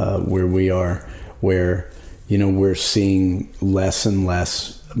Delta where we are, where we're seeing less and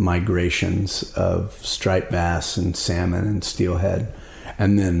less migrations of striped bass and salmon and steelhead,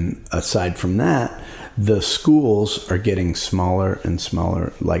 and then aside from that, the schools are getting smaller and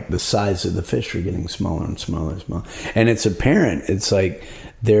smaller. Like the size of the fish are getting smaller and smaller and smaller, and it's apparent. It's like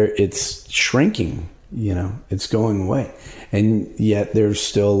it's shrinking. It's going away. And yet there's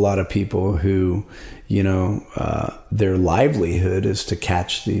still a lot of people who, their livelihood is to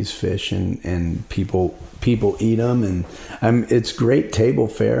catch these fish, and people eat them, and it's great table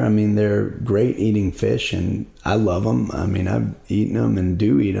fare. They're great eating fish, and I love them. I've eaten them and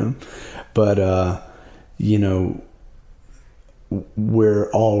do eat them, but,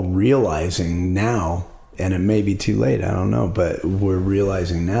 we're all realizing now, and it may be too late, I don't know, but we're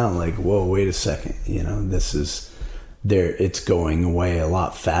realizing now, like, whoa, wait a second, this is there. It's going away a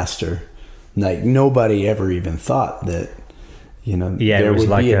lot faster. Like nobody ever even thought that, there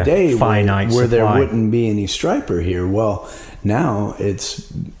would be a day where there wouldn't be any striper here. Well, now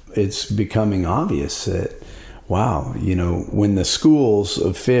it's becoming obvious that, wow, when the schools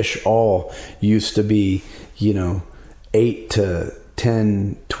of fish all used to be, 8 to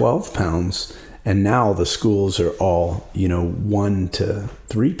 10, 12 pounds, and now the schools are all, 1 to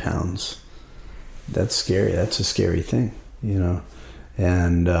 3 pounds. That's scary. That's a scary thing, and,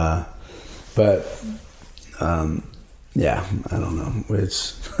 yeah, I don't know.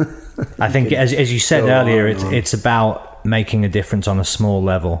 It's, I think as you said earlier, it's about making a difference on a small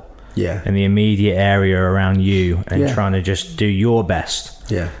level. in the immediate area around you and trying to just do your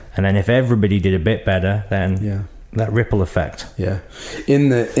best. Yeah. And then if everybody did a bit better, then that ripple effect. Yeah. In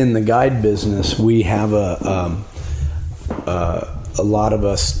the guide business, we have a lot of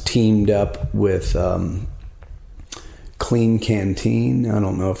us teamed up with Clean Canteen. I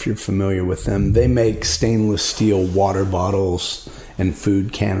don't know if you're familiar with them. They make stainless steel water bottles and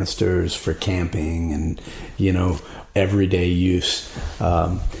food canisters for camping and, everyday use.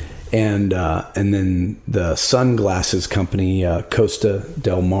 And then the sunglasses company, Costa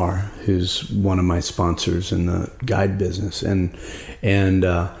Del Mar, who's one of my sponsors in the guide business. And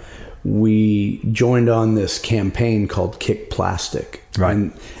we joined on this campaign called Kick Plastic.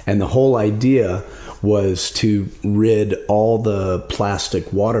 Right. And the whole idea was to rid all the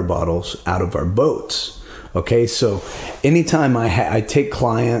plastic water bottles out of our boats. Okay, so anytime I take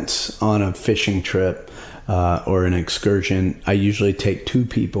clients on a fishing trip or an excursion, I usually take 2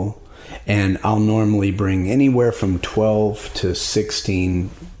 people, and I'll normally bring anywhere from 12 to 16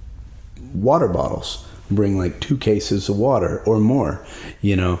 water bottles. Bring like 2 cases of water or more,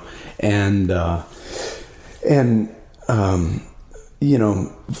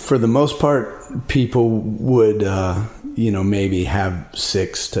 for the most part, people would, maybe have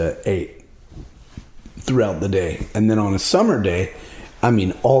 6 to 8 throughout the day. And then on a summer day,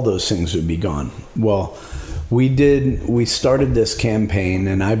 all those things would be gone. Well, we started this campaign,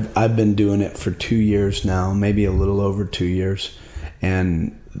 and I've been doing it for 2 years now, maybe a little over 2 years.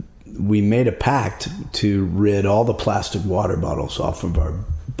 And we made a pact to rid all the plastic water bottles off of our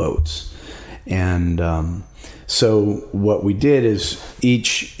boats. And, so what we did is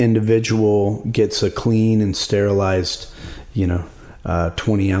each individual gets a clean and sterilized,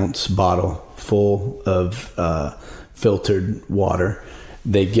 20-ounce bottle full of filtered water.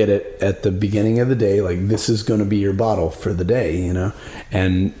 They get it at the beginning of the day, like this is going to be your bottle for the day,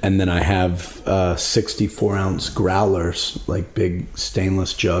 and then I have 64-ounce growlers, like big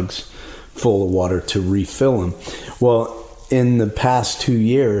stainless jugs full of water to refill them. Well, in the past 2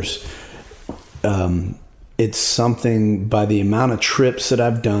 years, it's something, by the amount of trips that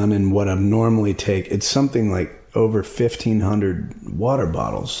I've done and what I normally take, it's something like over 1,500 water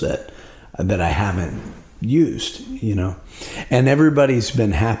bottles that I haven't used, and everybody's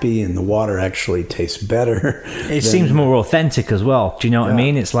been happy, and the water actually tastes better. It seems more authentic as well. Do you know what I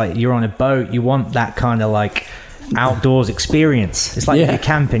mean? It's like you're on a boat, you want that kind of like outdoors experience. It's like if you're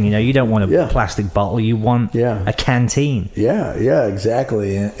camping, you don't want a plastic bottle, you want a canteen. Yeah,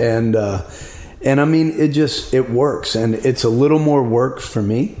 exactly. And it works, and it's a little more work for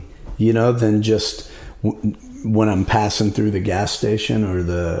me, than just when I'm passing through the gas station or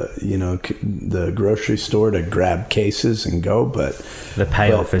the grocery store to grab cases and go. But the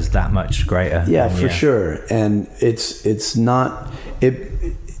payoff is that much greater. Yeah, for sure. And it's not,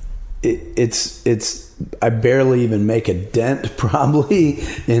 I barely even make a dent probably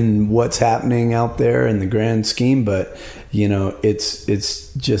in what's happening out there in the grand scheme, but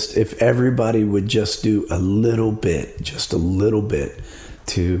it's just, if everybody would just do a little bit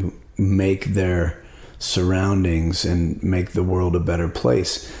to make their surroundings and make the world a better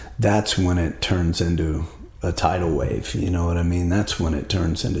place, that's when it turns into a tidal wave. You know what I mean? That's when it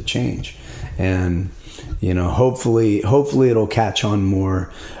turns into change. And hopefully it'll catch on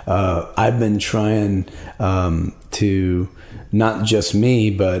more. I've been trying to, not just me,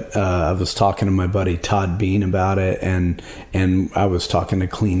 but I was talking to my buddy Todd Bean about it, and I was talking to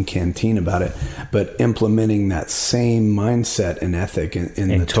Clean Canteen about it, but implementing that same mindset and ethic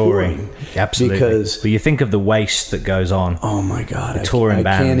in the touring. Absolutely. But you think of the waste that goes on. Oh my God. The touring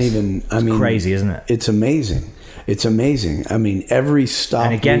bands. Can't even, it's crazy, isn't it? It's amazing. It's amazing. Every stop.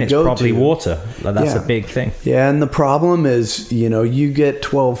 And again, it's probably water. That's a big thing. Yeah. And the problem is, you get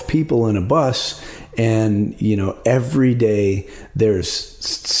 12 people in a bus, and, every day there's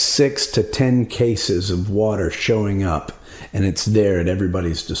 6 to 10 cases of water showing up, and it's there at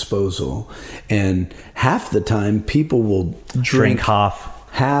everybody's disposal. And half the time people will drink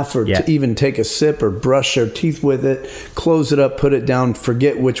half or even take a sip or brush their teeth with it, close it up, put it down,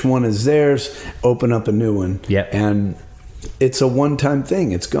 forget which one is theirs, open up a new one. And it's a one-time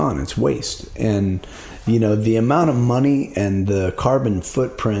thing. It's gone. It's waste. And, the amount of money and the carbon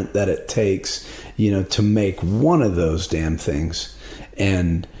footprint that it takes, to make one of those damn things,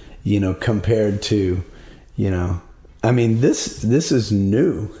 and, compared to, this is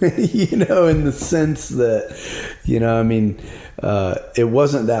new, in the sense that, it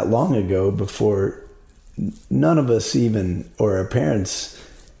wasn't that long ago before none of us even, or our parents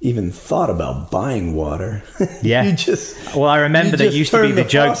even thought about buying water. Yeah. Well, I remember that used to be the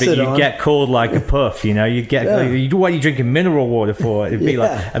joke that you'd get called like a puff, you know, you'd get, what are you drinking mineral water for? It'd be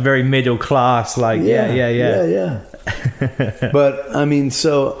like a very middle class, like, yeah. But I mean,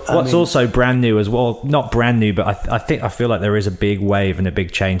 so what's also brand new as well, not brand new, but I feel like there is a big wave and a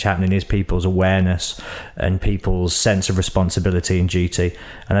big change happening, is people's awareness and people's sense of responsibility and duty.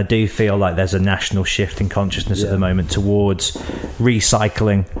 And I do feel like there's a national shift in consciousness at the moment towards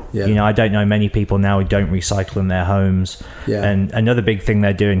recycling. You know, I don't know many people now who don't recycle in their homes. And another big thing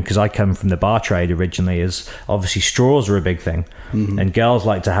they're doing, because I come from the bar trade originally, is obviously straws are a big thing. And girls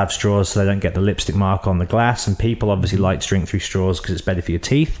like to have straws so they don't get the lipstick mark on the glass, and people obviously like to drink through straws because it's better for your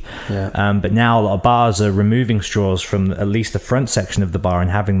teeth. But now a lot of bars are removing straws from at least the front section of the bar and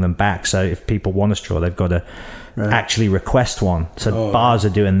having them back, so if people want a straw, they've got to actually request one. So bars are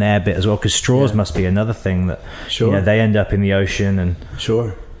doing their bit as well, because straws must be another thing that you know, they end up in the ocean. And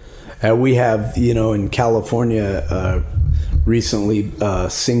we have, you know, in California recently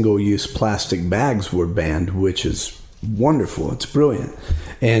single-use plastic bags were banned, which is wonderful. It's brilliant.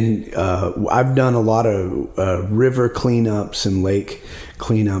 And I've done a lot of river cleanups and lake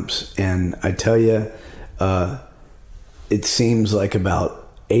cleanups, and I tell you, it seems like about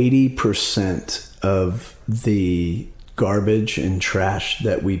 80% of the garbage and trash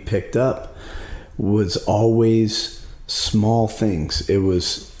that we picked up was always small things. It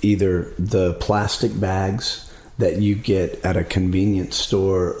was either the plastic bags that you get at a convenience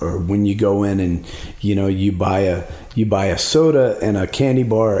store, or when you go in and, you know, you buy a soda and a candy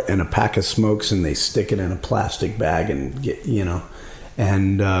bar and a pack of smokes, and they stick it in a plastic bag and get, you know,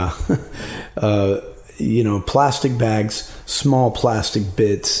 and you know, plastic bags, small plastic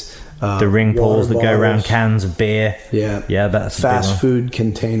bits, the ring pulls that go around cans of beer. That's fast food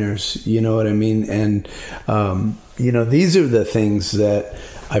containers, you know what I mean? And you know, these are the things that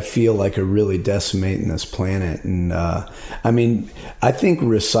I feel like are really decimating this planet. And I mean, I think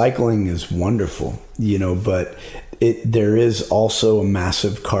recycling is wonderful, you know, but there is also a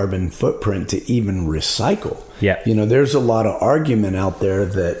massive carbon footprint to even recycle. You know, there's a lot of argument out there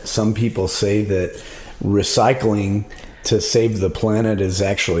that some people say that recycling to save the planet is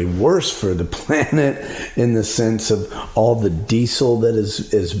actually worse for the planet, in the sense of all the diesel that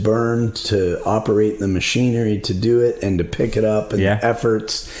is burned to operate the machinery to do it and to pick it up, and the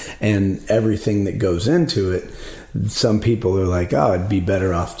efforts and everything that goes into it. Some people are like, oh, it'd be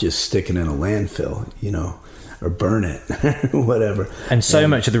better off just sticking in a landfill, you know, or burn it, whatever. And so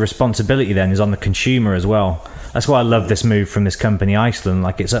much of the responsibility then is on the consumer as well. That's why I love this move from this company, Iceland.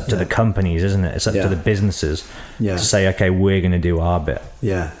 Like, it's up to the companies, isn't it? It's up to the businesses to say, okay, we're going to do our bit.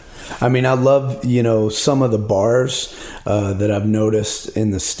 I mean, I love, you know, some of the bars that I've noticed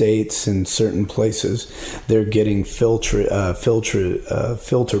in the States and certain places, they're getting filtered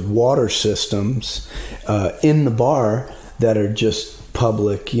water systems in the bar that are just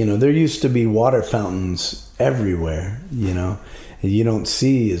public. You know, there used to be water fountains everywhere, you know. You don't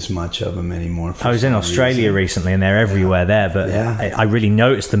see as much of them anymore. I was in Australia recently, and they're everywhere there, but I really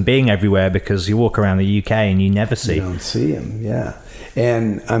noticed them being everywhere, because you walk around the UK and you never see. You don't see them,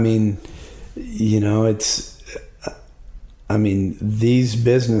 And I mean, you know, I mean, these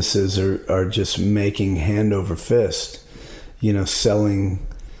businesses are just making hand over fist, you know, selling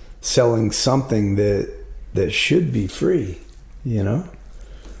something that should be free, you know.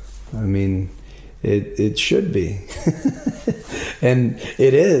 I mean, it should be. And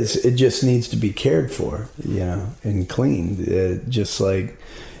it is. It just needs to be cared for, you know, and cleaned, just like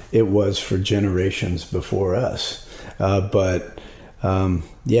it was for generations before us. But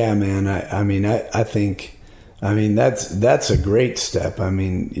yeah, man, I mean, I think, I mean, that's a great step. I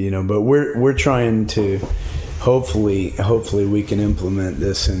mean, you know, but we're trying to hopefully we can implement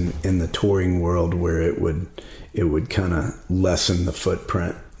this in the touring world, where it would kind of lessen the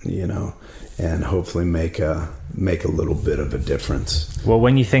footprint, you know, and hopefully make a little bit of a difference. Well,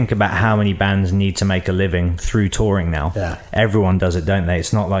 when you think about how many bands need to make a living through touring now, everyone does it, don't they?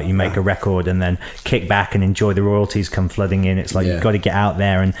 It's not like you make a record and then kick back and enjoy the royalties come flooding in. It's like you've got to get out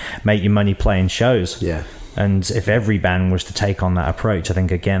there and make your money playing shows. And if every band was to take on that approach, I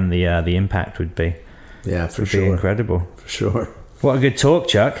think, again, the impact would be be incredible. For sure. What a good talk,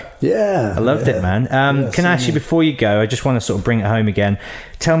 Chuck. I loved it, man. Can I ask you, before you go, I just want to sort of bring it home again.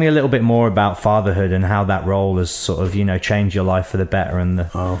 Tell me a little bit more about fatherhood and how that role has sort of, you know, changed your life for the better. And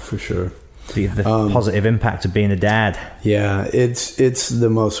Oh, for sure. the positive impact of being a dad. Yeah, it's the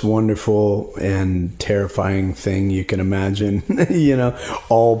most wonderful and terrifying thing you can imagine,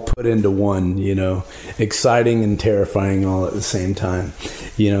 all put into one, exciting and terrifying all at the same time.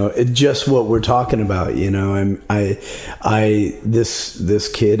 Just what we're talking about, this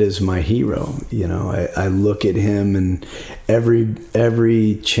kid is my hero. I look at him, and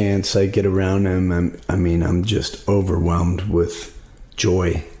every chance I get around him, I'm just overwhelmed with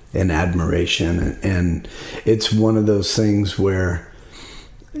joy and admiration, and it's one of those things where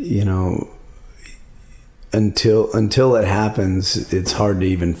until it happens, it's hard to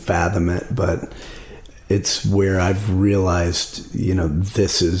even fathom it, but it's where I've realized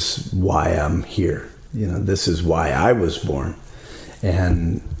this is why I'm here, this is why I was born.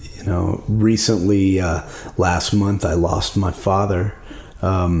 And recently, last month, I lost my father,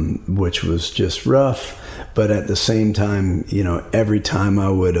 which was just rough. But at the same time, every time I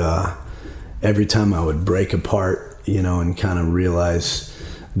would break apart, and kind of realize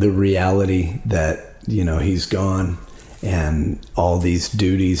the reality that, he's gone, and all these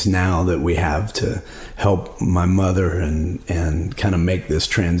duties now that we have to help my mother and kind of make this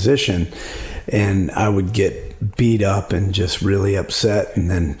transition. And I would get beat up and just really upset. And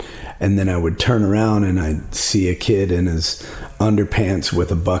then I would turn around and I'd see a kid in his underpants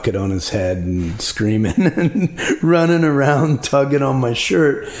with a bucket on his head and screaming and running around, tugging on my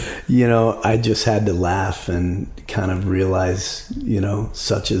shirt. I just had to laugh and kind of realize,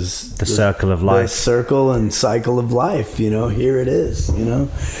 such as the circle of life. The circle and cycle of life, here it is,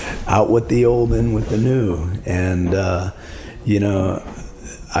 out with the old, in with the new. And,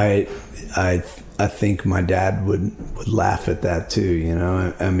 I think my dad would laugh at that too.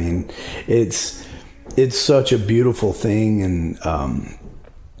 It's such a beautiful thing, and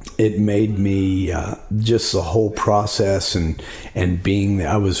it made me just the whole process and being there.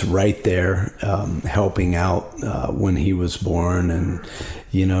 I was right there helping out when he was born, and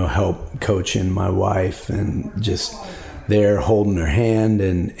help coaching my wife, and just there holding her hand,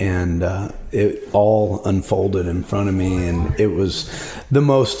 and it all unfolded in front of me, and it was the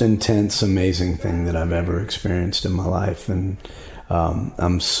most intense, amazing thing that I've ever experienced in my life. And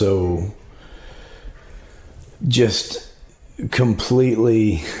I'm so just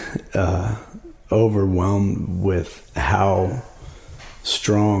completely overwhelmed with how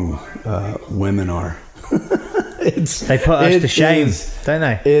strong women are. They put us to shame, don't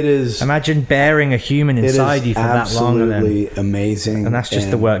they? It is. Imagine bearing a human inside you for that long. Absolutely amazing. And that's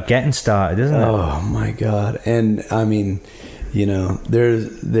just the work getting started, isn't it? Oh my God. And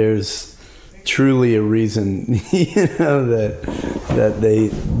there's truly a reason, that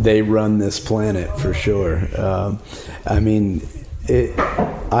they run this planet, for sure.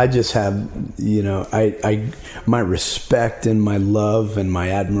 I just have, my respect and my love and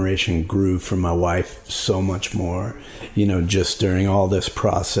my admiration grew for my wife so much more, just during all this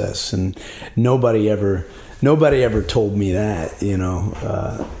process. And nobody ever told me that,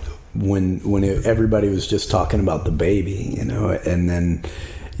 when everybody was just talking about the baby, and then,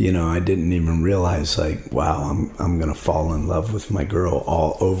 I didn't even realize, like, wow, I'm going to fall in love with my girl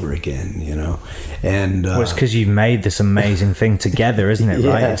all over again, and well, it's because you've made this amazing thing together, isn't it?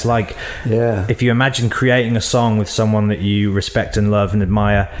 Right? It's like, if you imagine creating a song with someone that you respect and love and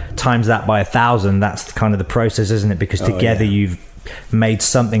admire, times that by 1,000, that's kind of the process, isn't it? Because together you've made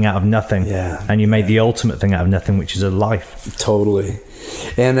something out of nothing, and you made the ultimate thing out of nothing, which is a life. Totally.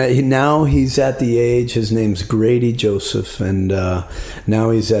 And now he's at the age, his name's Grady Joseph, and now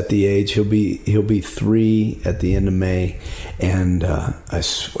he's at the age, he'll be 3 at the end of May. And I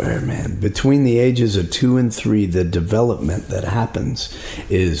swear, man, between the ages of 2 and 3, the development that happens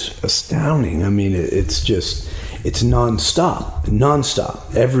is astounding. It's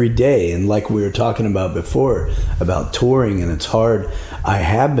nonstop every day. And like we were talking about before about touring, and it's hard.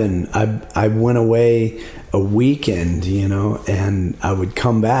 I went away a weekend, and I would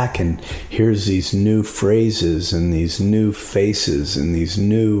come back, and here's these new phrases and these new faces and this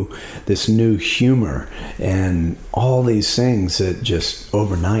new humor and all these things that just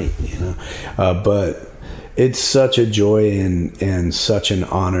overnight, but it's such a joy and such an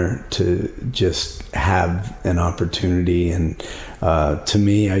honor to just have an opportunity. And to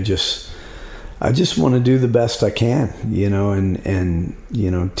me, I just want to do the best I can,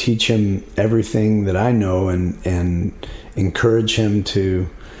 and teach him everything that I know, and encourage him to,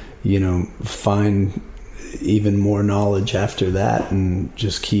 find even more knowledge after that, and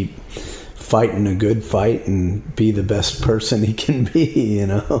just keep fighting a good fight and be the best person he can be.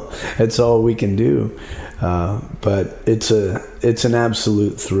 That's all we can do. But it's an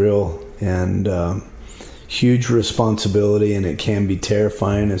absolute thrill, and huge responsibility, and it can be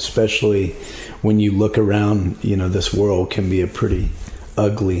terrifying, especially when you look around. You know, this world can be a pretty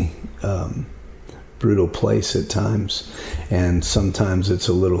ugly, brutal place at times, and sometimes it's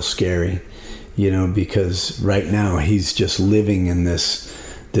a little scary, you know, because right now he's just living in this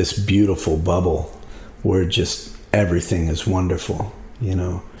beautiful bubble where just everything is wonderful, you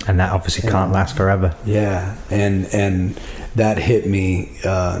know. And that obviously can't last forever. Yeah, and that hit me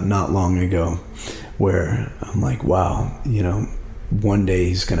not long ago, where I'm like, wow, you know, one day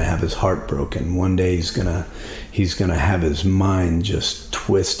he's gonna have his heart broken. One day he's gonna have his mind just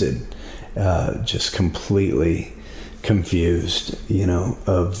twisted, just completely confused, you know,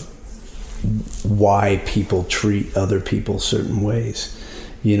 of why people treat other people certain ways.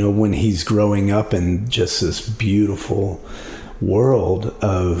 You know, when he's growing up in just this beautiful world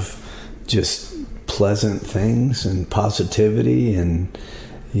of just pleasant things and positivity and,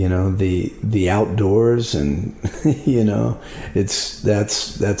 you know, the outdoors, and you know, that's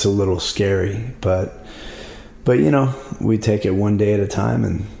a little scary, but you know, we take it one day at a time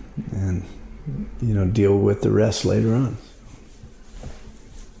and you know, deal with the rest later on.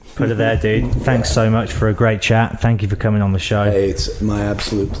 Put it there, dude. Thanks so much for a great chat. Thank you for coming on the show. Hey, it's my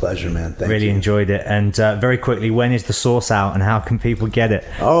absolute pleasure, man. Thank you. Really enjoyed it. And very quickly, when is the sauce out and how can people get it?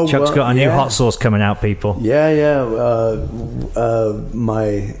 Oh, Chuck's got a new hot sauce coming out, people. Yeah.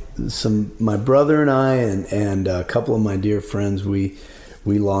 My brother and I and a couple of my dear friends, we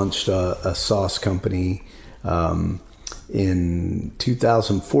launched a sauce company in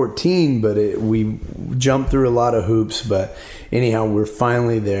 2014, but we jumped through a lot of hoops. But anyhow, we're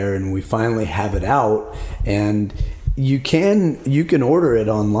finally there, and we finally have it out, and you can order it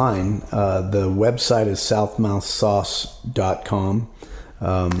online. The website is southmouthsauce.com.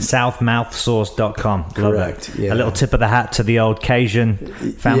 Southmouthsauce.com. Correct. Yeah. A little tip of the hat to the old Cajun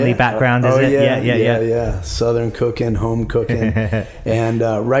family background, is it? Yeah. Southern cooking, home cooking. And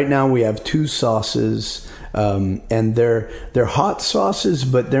right now we have 2 sauces. And they're hot sauces,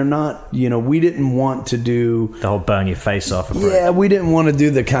 but they're not, you know, we didn't want to do the whole burn your face off approach. Yeah, we didn't want to do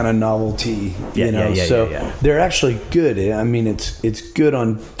the kind of novelty, you know. They're actually good. I mean, it's good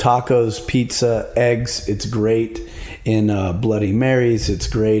on tacos, pizza, eggs. It's great in Bloody Marys. It's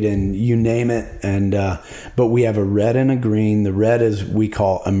great in you name it. And but we have a red and a green. The red is we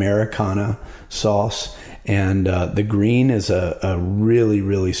call Americana sauce. And the green is a really,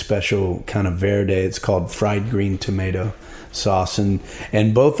 really special kind of verde. It's called fried green tomato sauce. And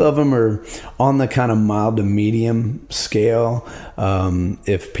both of them are on the kind of mild to medium scale.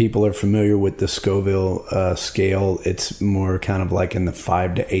 If people are familiar with the Scoville scale, it's more kind of like in the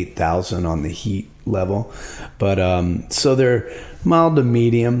 5,000 to 8,000 on the heat level. But so they're mild to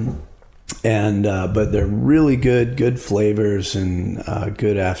medium. And but they're really good flavors and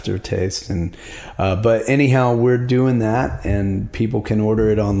good aftertaste. And but anyhow, we're doing that, and people can order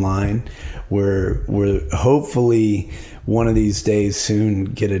it online. We're hopefully one of these days soon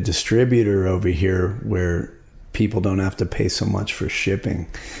get a distributor over here where people don't have to pay so much for shipping,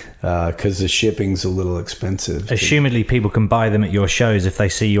 because the shipping's a little expensive. Assumedly, people can buy them at your shows if they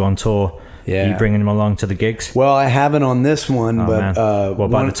see you on tour. Yeah. Are you bringing them along to the gigs? Well, I haven't on this one, but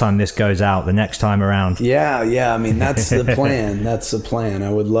by the time this goes out, the next time around. Yeah. I mean, that's the plan. That's the plan. I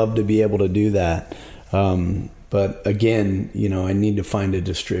would love to be able to do that. But again, you know, I need to find a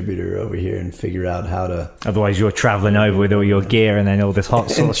distributor over here and figure out how to. Otherwise, you're traveling over with all your gear and then all this hot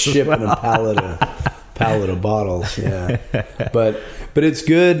sauce. Shipping a pallet of bottles. Yeah. But it's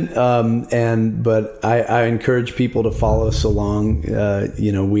good. But I encourage people to follow us along.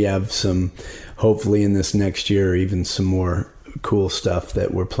 You know, we have some, hopefully in this next year, even some more cool stuff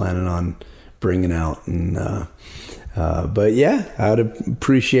that we're planning on bringing out. And, but yeah, I would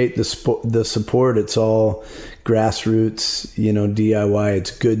appreciate the support. It's all grassroots, you know, DIY.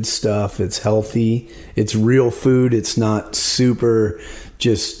 It's good stuff. It's healthy. It's real food. It's not super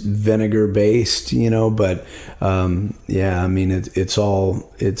just vinegar based, you know, but yeah, I mean, it's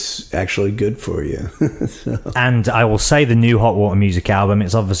actually good for you. So. And I will say the new Hot Water Music album,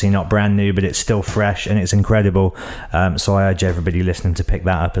 it's obviously not brand new, but it's still fresh and it's incredible. So I urge everybody listening to pick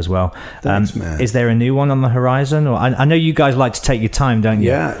that up as well. Thanks, man. Is there a new one on the horizon? Or I know you guys like to take your time, don't you?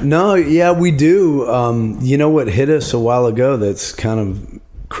 Yeah, we do. You know what hit us a while ago that's kind of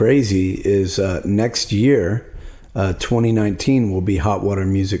crazy is next year, 2019 will be Hot Water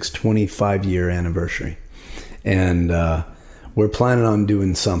Music's 25-year anniversary, and we're planning on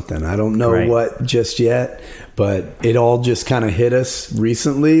doing something. I don't know what just yet, but it all just kind of hit us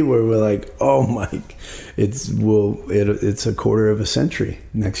recently where we're like, oh my, it's a quarter of a century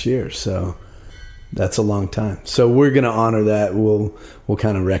next year. So That's a long time. So we're going to honor that. We'll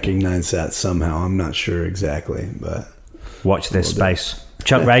kind of recognize that somehow. I'm not sure exactly, but watch this space.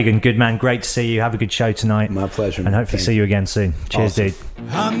 Chuck Ragan, good man. Great to see you. Have a good show tonight. My pleasure. And hopefully see you again soon. Cheers, dude.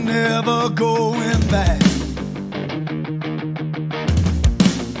 I'm never going back.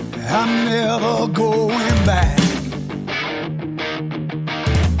 I'm never going back.